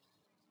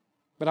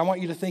 But I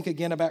want you to think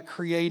again about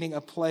creating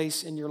a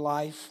place in your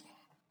life.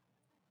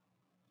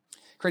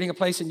 Creating a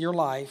place in your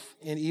life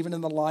and even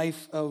in the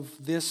life of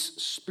this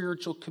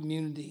spiritual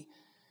community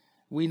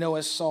we know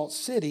as Salt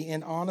City,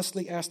 and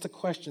honestly ask the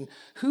question,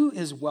 who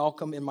is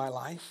welcome in my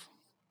life?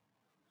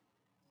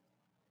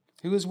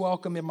 Who is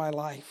welcome in my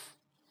life?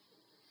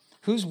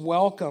 Who's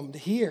welcomed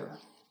here?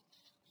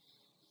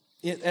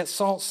 at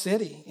Salt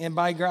City, and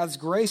by God's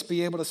grace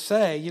be able to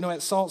say,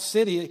 at Salt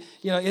City,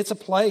 it's a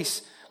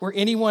place where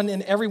anyone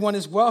and everyone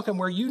is welcome,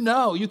 where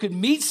you could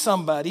meet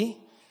somebody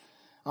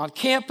on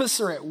campus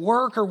or at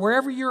work or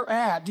wherever you're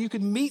at. You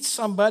could meet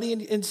somebody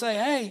and say,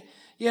 hey,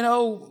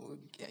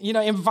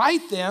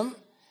 invite them,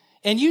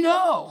 and you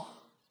know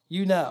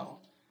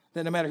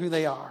that no matter who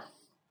they are,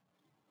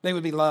 they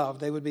would be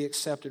loved, they would be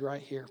accepted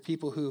right here.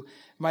 People who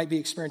might be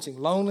experiencing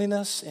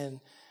loneliness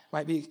and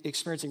might be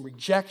experiencing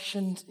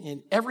rejection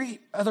in every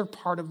other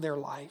part of their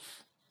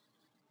life,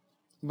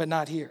 but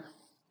not here.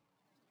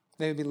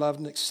 They would be loved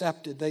and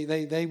accepted.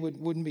 They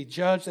wouldn't be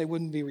judged. They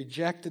wouldn't be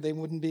rejected. They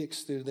wouldn't be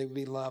excluded. They would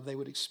be loved. They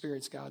would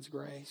experience God's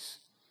grace.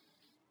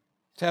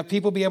 To have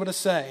people be able to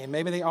say, and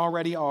maybe they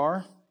already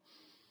are,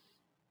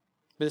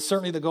 but it's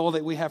certainly the goal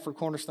that we have for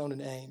Cornerstone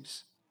and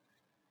Ames,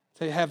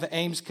 to have the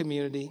Ames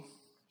community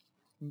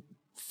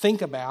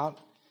think about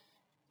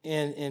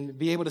and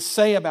be able to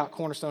say about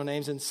Cornerstone and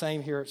Ames, and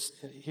same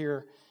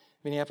here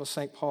Minneapolis,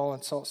 St. Paul,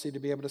 and Salt City, to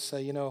be able to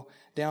say,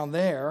 down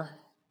there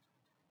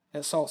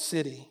at Salt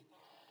City,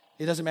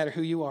 it doesn't matter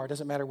who you are. It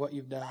doesn't matter what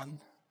you've done.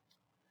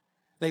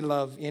 They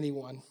love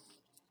anyone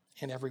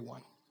and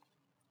everyone.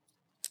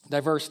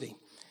 Diversity.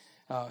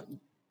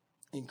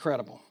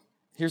 Incredible.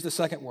 Here's the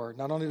second word.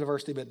 Not only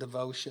diversity, but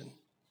devotion.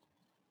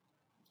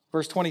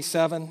 Verse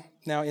 27.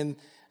 Now in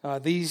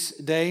these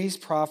days,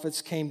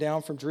 prophets came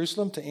down from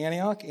Jerusalem to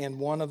Antioch, and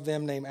one of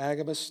them named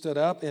Agabus stood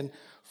up and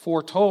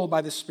foretold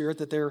by the Spirit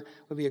that there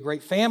would be a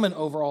great famine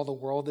over all the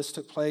world. This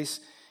took place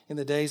in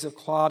the days of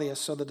Claudius.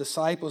 So the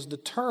disciples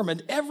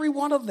determined, every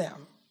one of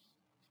them,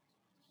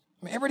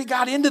 everybody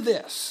got into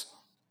this.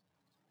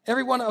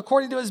 Everyone,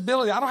 according to his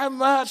ability. I don't have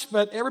much,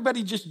 but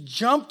everybody just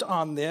jumped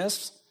on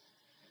this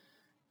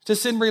to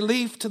send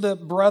relief to the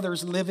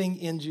brothers living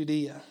in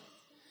Judea.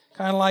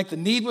 Kind of like the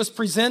need was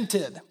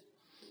presented.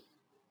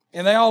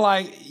 And they all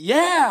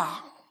yeah,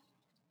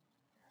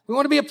 we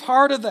want to be a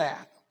part of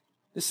that.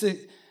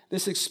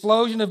 This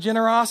explosion of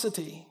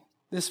generosity,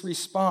 this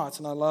response,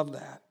 and I love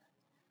that.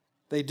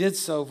 They did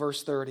so,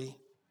 verse 30,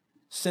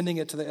 sending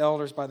it to the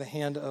elders by the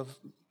hand of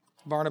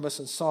Barnabas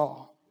and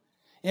Saul.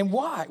 And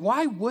why?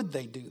 Why would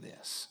they do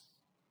this?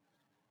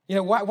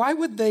 Why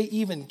would they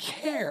even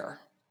care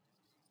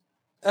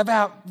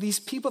about these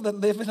people that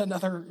live in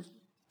another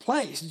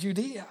place,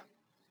 Judea?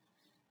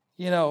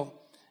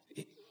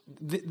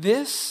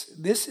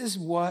 This is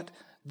what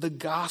the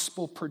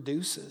gospel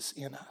produces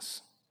in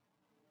us.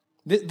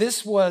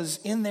 This was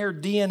in their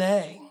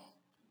DNA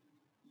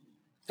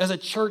as a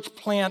church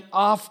plant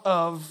off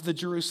of the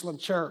Jerusalem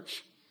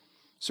church.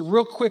 So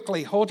real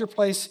quickly, hold your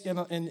place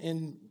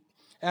in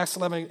Acts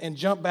 11 and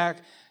jump back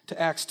to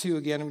Acts 2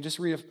 again. And we'll just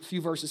read a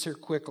few verses here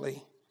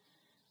quickly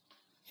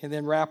and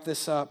then wrap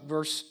this up.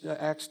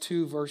 Acts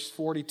 2, verse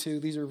 42.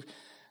 These are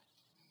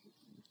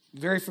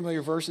very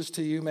familiar verses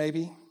to you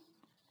maybe.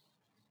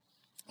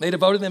 They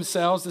devoted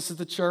themselves. This is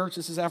the church.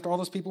 This is after all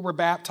those people were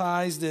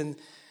baptized, and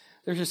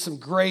there's just some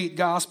great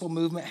gospel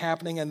movement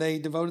happening, and they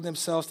devoted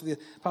themselves to the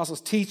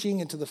apostles'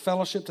 teaching and to the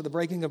fellowship, to the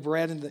breaking of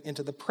bread, and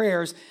to the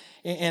prayers.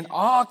 And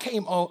awe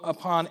came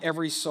upon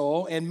every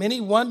soul, and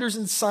many wonders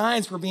and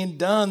signs were being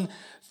done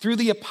through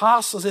the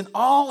apostles, and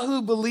all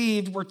who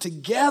believed were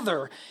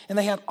together, and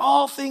they had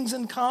all things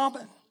in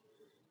common.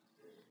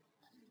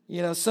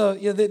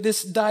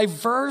 This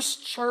diverse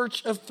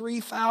church of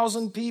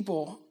 3,000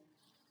 people.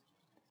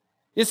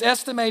 It's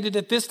estimated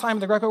at this time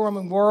in the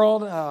Greco-Roman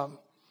world,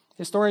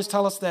 historians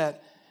tell us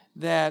that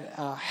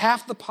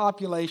half the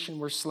population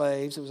were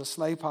slaves. It was a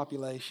slave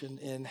population,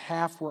 and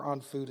half were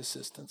on food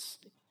assistance.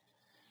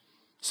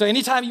 So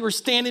anytime you were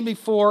standing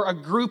before a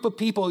group of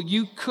people,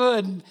 you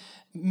could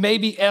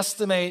maybe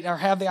estimate or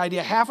have the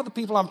idea, half of the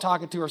people I'm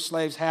talking to are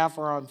slaves, half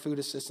are on food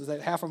assistance,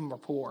 half of them are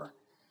poor.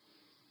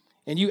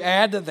 And you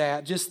add to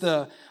that just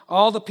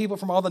all the people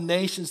from all the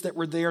nations that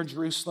were there in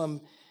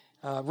Jerusalem,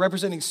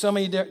 representing so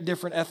many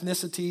different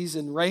ethnicities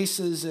and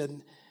races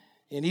and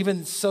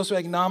even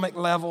socioeconomic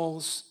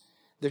levels.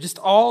 They're just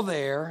all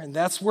there, and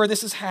that's where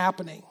this is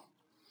happening.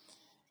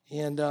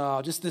 And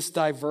just this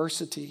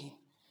diversity.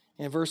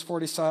 And verse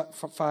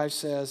 45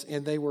 says,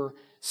 and they were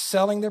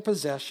selling their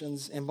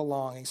possessions and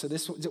belongings. So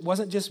it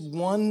wasn't just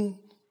one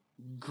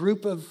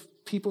group of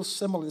people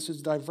similar. This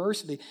was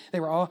diversity. They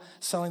were all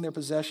selling their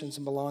possessions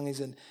and belongings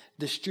and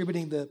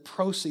distributing the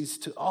proceeds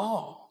to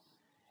all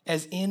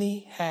as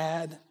any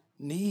had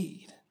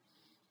need.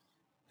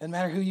 Doesn't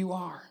matter who you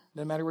are.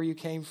 Doesn't matter where you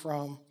came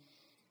from.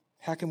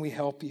 How can we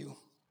help you?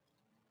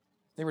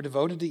 They were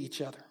devoted to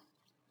each other.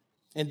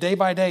 And day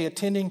by day,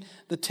 attending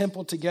the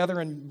temple together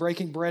and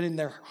breaking bread in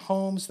their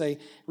homes, they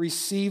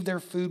received their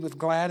food with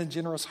glad and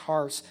generous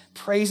hearts,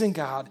 praising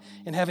God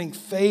and having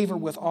favor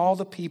with all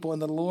the people.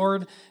 And the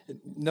Lord,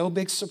 no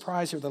big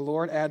surprise here, the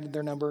Lord added to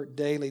their number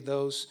daily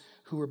those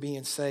who were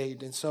being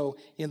saved. And so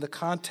in the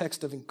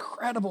context of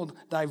incredible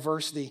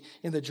diversity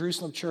in the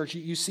Jerusalem church,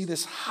 you see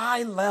this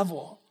high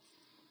level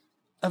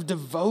of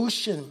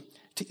devotion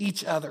to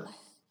each other.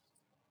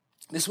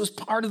 This was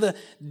part of the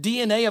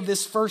DNA of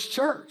this first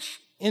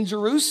church. in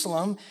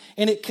Jerusalem,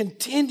 and it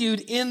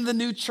continued in the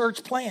new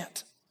church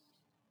plant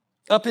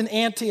up in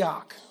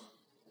Antioch.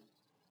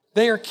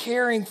 They are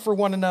caring for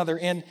one another,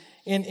 and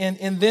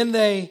then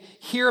they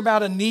hear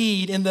about a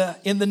need in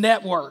the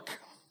network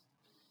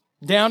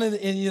down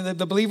in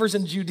the believers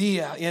in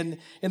Judea, in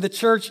the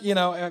church,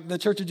 the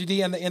church of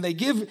Judea, and they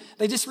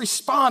just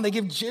respond. They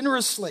give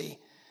generously.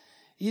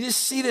 You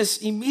just see this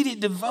immediate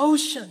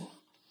devotion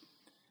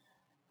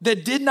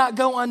that did not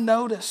go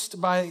unnoticed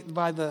by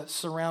the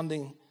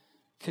surrounding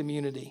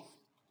community.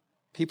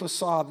 People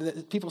saw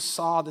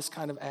this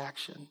kind of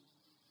action,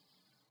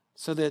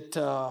 so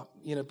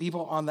that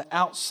people on the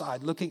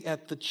outside looking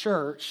at the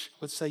church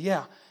would say,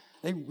 yeah,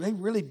 they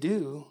really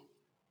do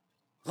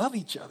love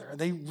each other.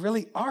 They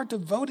really are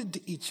devoted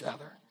to each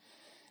other.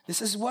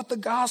 This is what the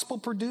gospel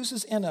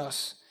produces in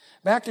us.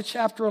 Back to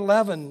chapter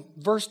 11,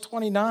 verse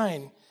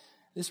 29.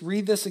 Just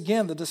read this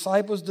again. The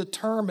disciples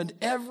determined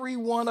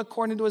everyone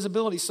according to his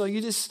ability. So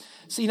you just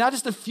see not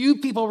just a few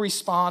people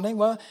responding.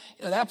 Well,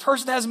 that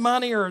person has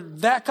money, or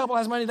that couple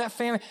has money, that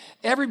family.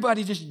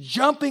 Everybody just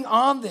jumping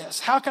on this.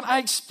 How can I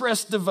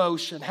express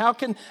devotion? How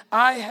can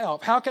I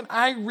help? How can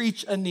I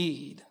reach a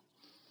need?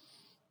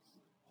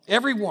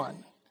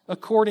 Everyone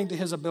according to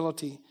his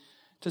ability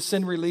to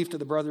send relief to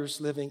the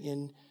brothers living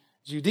in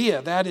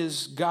Judea. That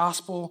is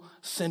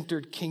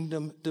gospel-centered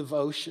kingdom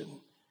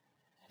devotion.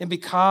 And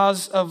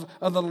because of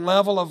the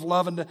level of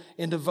love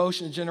and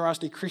devotion and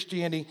generosity,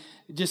 Christianity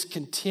just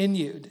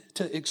continued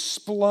to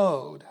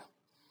explode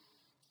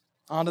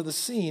onto the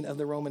scene of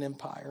the Roman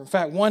Empire. In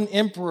fact, one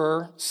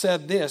emperor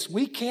said this: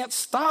 we can't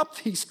stop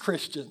these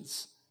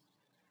Christians.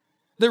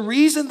 The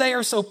reason they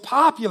are so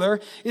popular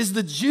is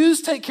the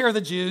Jews take care of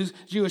the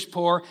Jewish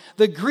poor,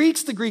 the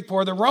Greeks, the Greek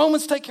poor, the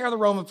Romans take care of the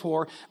Roman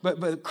poor,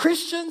 but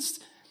Christians,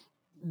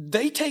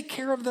 they take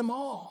care of them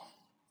all.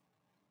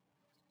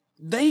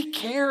 They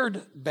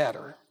cared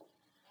better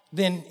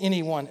than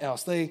anyone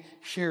else. They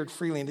shared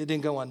freely, and it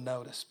didn't go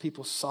unnoticed.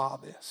 People saw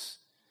this.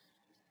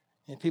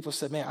 And people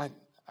said, man,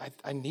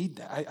 I need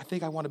that. I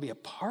think I want to be a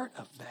part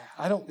of that.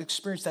 I don't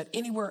experience that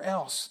anywhere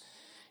else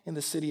in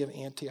the city of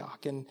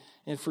Antioch. And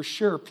for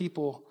sure,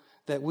 people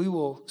that we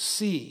will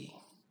see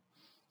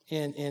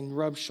and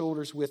rub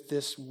shoulders with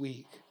this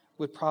week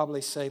would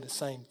probably say the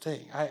same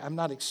thing. I'm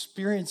not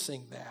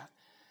experiencing that.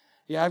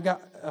 Yeah, I've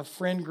got a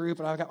friend group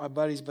and I've got my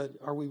buddies, but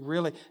are we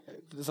really,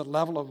 there's a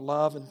level of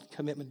love and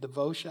commitment,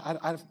 devotion.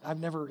 I've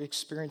never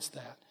experienced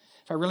that.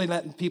 If I really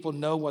let people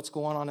know what's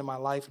going on in my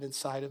life and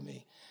inside of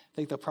me, I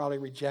think they'll probably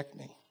reject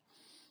me.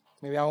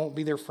 Maybe I won't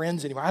be their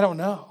friends anymore. I don't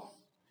know.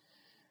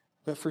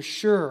 But for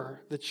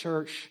sure, the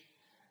church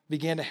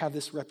began to have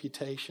this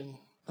reputation.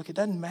 Look, it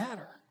doesn't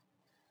matter.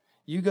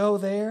 You go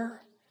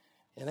there,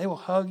 and they will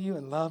hug you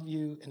and love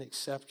you and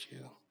accept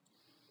you.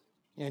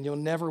 And you'll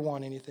never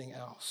want anything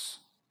else.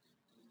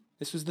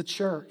 This was the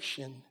church,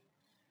 and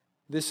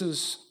this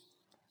is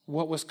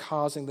what was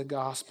causing the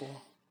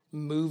gospel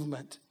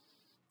movement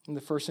in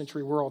the first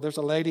century world. There's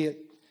a lady at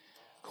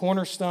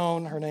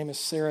Cornerstone. Her name is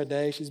Sarah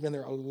Day. She's been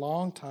there a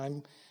long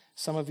time.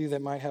 Some of you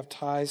that might have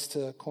ties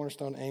to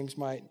Cornerstone Ames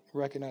might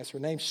recognize her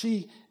name.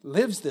 She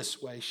lives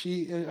this way.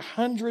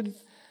 100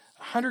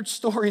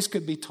 stories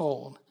could be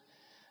told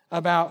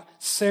about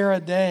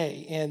Sarah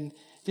Day and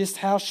just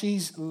how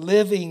she's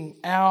living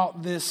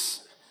out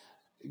this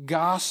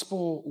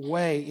gospel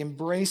way.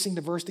 Embracing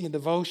diversity and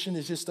devotion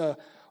is just a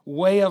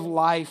way of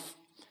life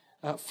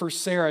for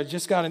Sarah.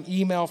 Just got an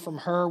email from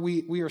her.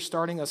 We are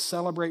starting a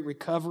Celebrate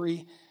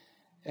Recovery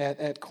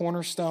at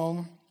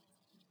Cornerstone.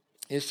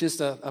 It's just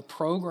a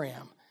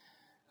program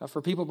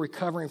for people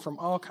recovering from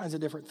all kinds of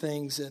different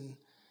things. And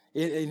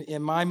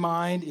in my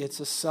mind,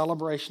 it's a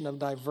celebration of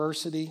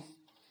diversity.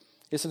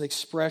 It's an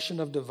expression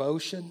of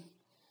devotion.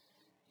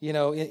 You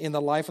know, in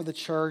the life of the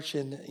church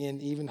and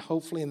even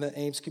hopefully in the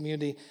Ames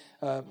community.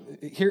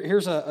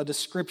 Here's a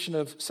description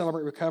of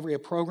Celebrate Recovery, a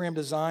program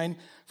designed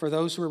for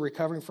those who are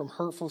recovering from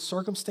hurtful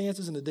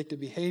circumstances and addictive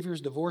behaviors,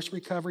 divorce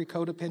recovery,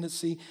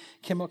 codependency,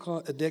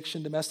 chemical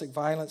addiction, domestic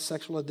violence,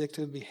 sexual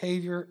addictive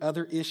behavior,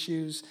 other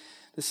issues.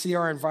 The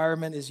CR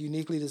environment is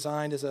uniquely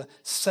designed as a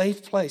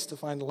safe place to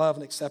find love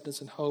and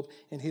acceptance and hope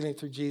and healing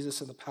through Jesus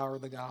and the power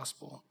of the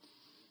gospel.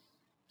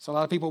 So a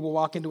lot of people will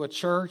walk into a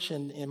church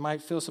and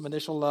might feel some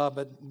initial love,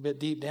 but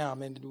deep down,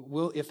 man,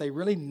 if they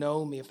really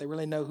know me, if they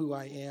really know who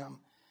I am,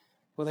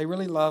 will they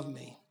really love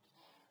me?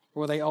 Or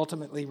will they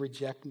ultimately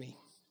reject me?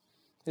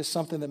 It's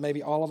something that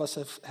maybe all of us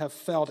have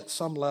felt at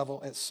some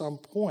level, at some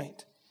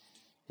point.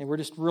 And we're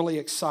just really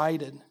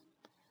excited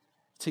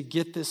to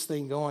get this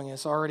thing going.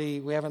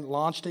 We haven't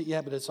launched it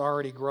yet, but it's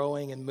already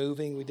growing and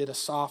moving. We did a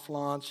soft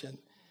launch and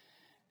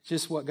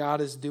just what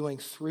God is doing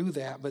through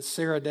that. But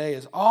Sarah Day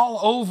is all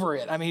over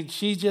it. I mean,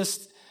 she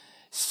just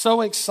so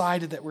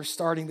excited that we're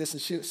starting this.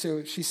 And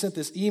she sent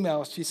this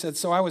email. She said,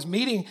 so I was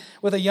meeting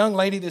with a young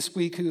lady this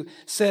week who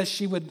says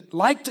she would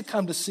like to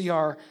come to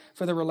CR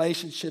for the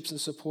relationships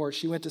and support.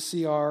 She went to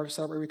CR,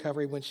 Celebrate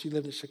Recovery, when she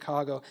lived in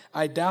Chicago.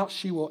 I doubt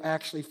she will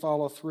actually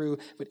follow through.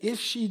 But if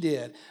she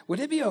did, would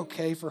it be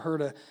okay for her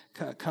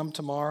to come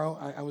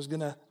tomorrow? I was going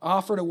to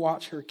offer to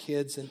watch her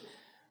kids, and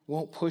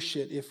won't push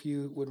it if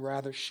you would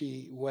rather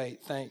she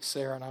wait. Thanks,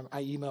 Sarah. And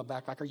I emailed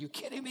back like, are you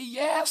kidding me?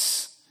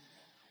 Yes.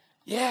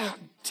 Yeah,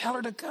 tell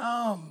her to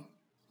come.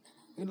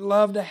 We'd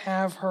love to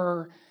have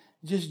her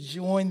just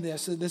join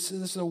this. This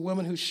is a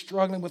woman who's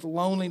struggling with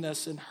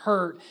loneliness and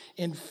hurt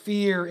and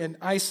fear and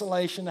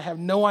isolation. I have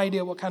no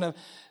idea what kind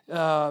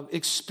of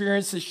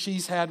experiences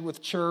she's had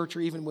with church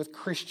or even with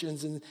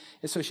Christians. And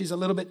so she's a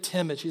little bit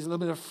timid. She's a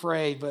little bit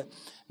afraid, but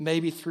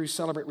maybe through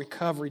Celebrate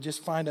Recovery,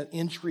 just find an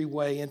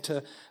entryway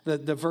into the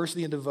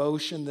diversity and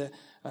devotion, the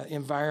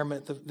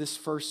environment, this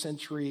first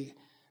century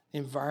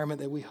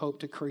environment that we hope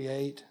to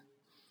create.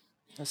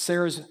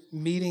 Sarah's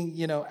meeting,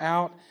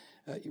 out,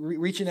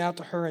 reaching out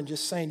to her and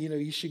just saying,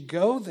 you should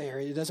go there.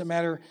 It doesn't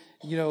matter,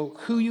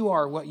 who you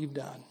are, what you've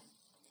done.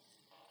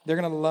 They're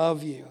going to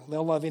love you.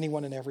 They'll love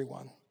anyone and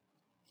everyone.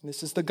 And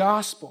this is the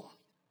gospel.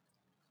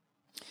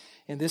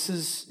 And this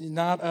is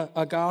not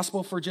a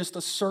gospel for just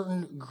a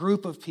certain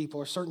group of people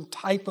or a certain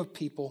type of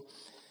people,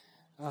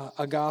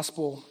 a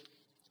gospel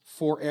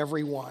for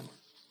everyone.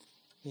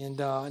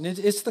 And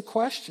it's the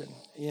question.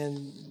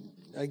 And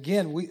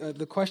again,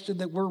 the question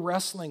that we're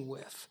wrestling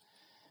with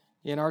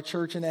in our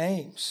church in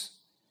Ames,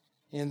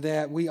 and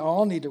that we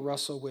all need to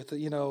wrestle with.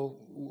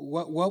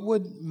 What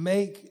would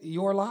make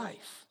your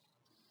life?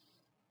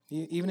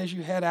 Even as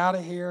you head out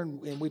of here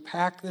and we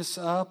pack this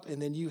up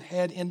and then you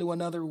head into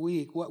another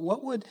week,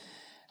 what would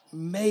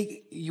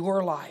make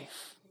your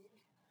life?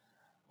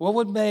 What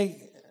would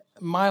make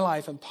my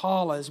life and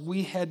Paula as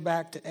we head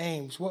back to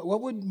Ames?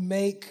 What would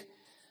make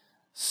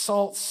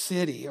Salt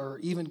City or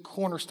even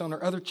Cornerstone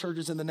or other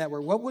churches in the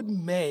network, what would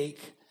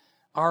make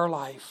our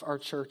life, our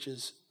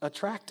churches,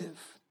 attractive?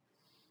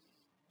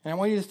 And I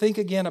want you to think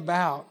again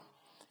about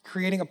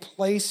creating a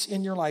place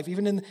in your life,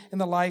 even in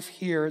the life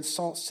here at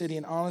Salt City,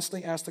 and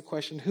honestly ask the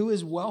question, who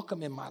is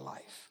welcome in my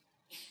life?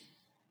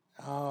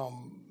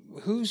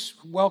 Who's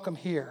welcome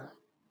here?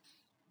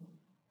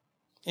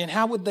 And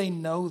how would they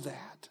know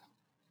that?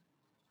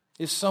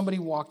 If somebody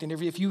walked in,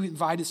 if you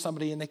invited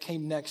somebody and they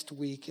came next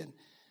week, and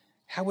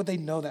how would they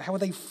know that? How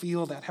would they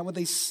feel that? How would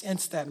they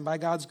sense that? And by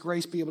God's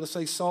grace, be able to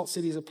say Salt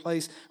City is a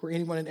place where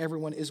anyone and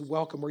everyone is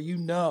welcome, where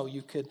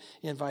you could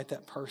invite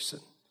that person.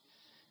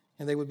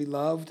 And they would be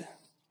loved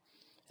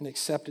and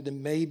accepted,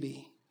 and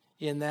maybe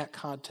in that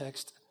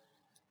context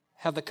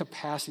have the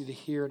capacity to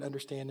hear and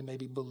understand and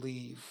maybe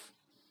believe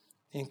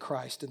in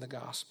Christ and the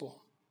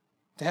gospel.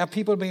 To have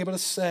people be able to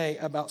say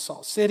about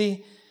Salt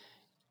City,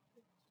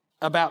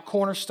 about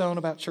Cornerstone,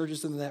 about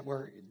churches in the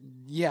network,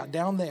 yeah,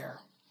 down there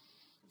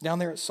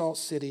at Salt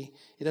City,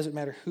 it doesn't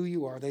matter who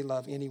you are, they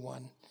love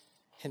anyone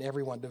and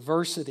everyone.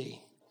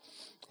 Diversity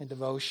and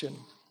devotion.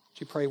 Would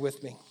you pray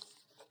with me?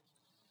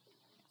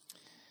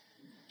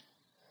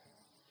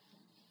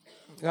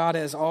 God,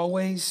 as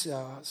always,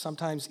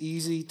 sometimes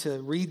easy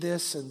to read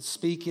this and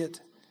speak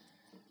it,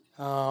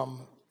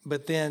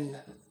 but then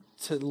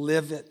to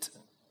live it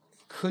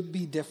could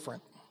be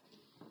different.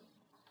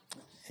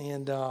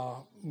 And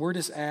we're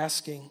just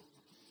asking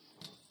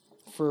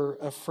for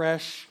a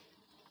fresh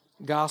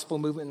gospel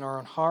movement in our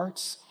own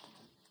hearts,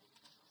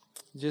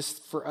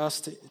 just for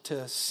us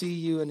to see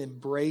you and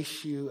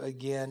embrace you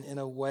again in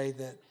a way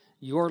that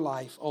your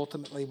life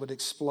ultimately would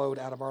explode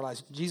out of our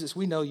lives. Jesus,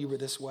 we know you were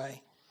this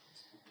way.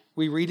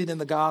 We read it in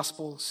the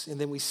Gospels,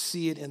 and then we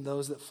see it in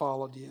those that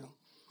followed you.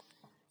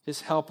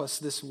 Just help us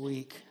this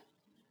week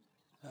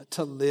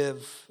to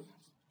live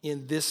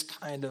in this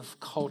kind of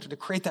culture, to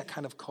create that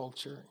kind of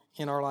culture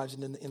in our lives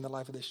and in the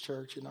life of this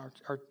church, in our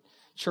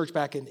church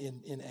back in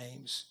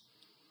Ames.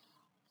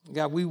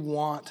 God, we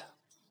want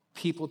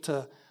people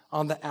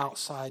on the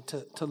outside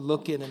to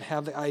look in and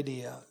have the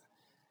idea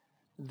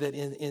that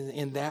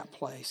in that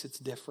place it's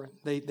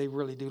different. They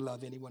really do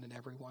love anyone and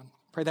everyone.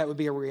 Pray that would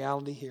be a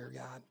reality here,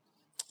 God.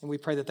 And we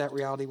pray that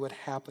reality would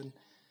happen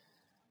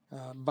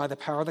by the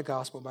power of the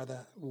gospel, by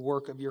the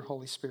work of your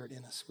Holy Spirit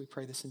in us. We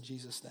pray this in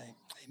Jesus' name.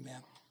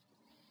 Amen.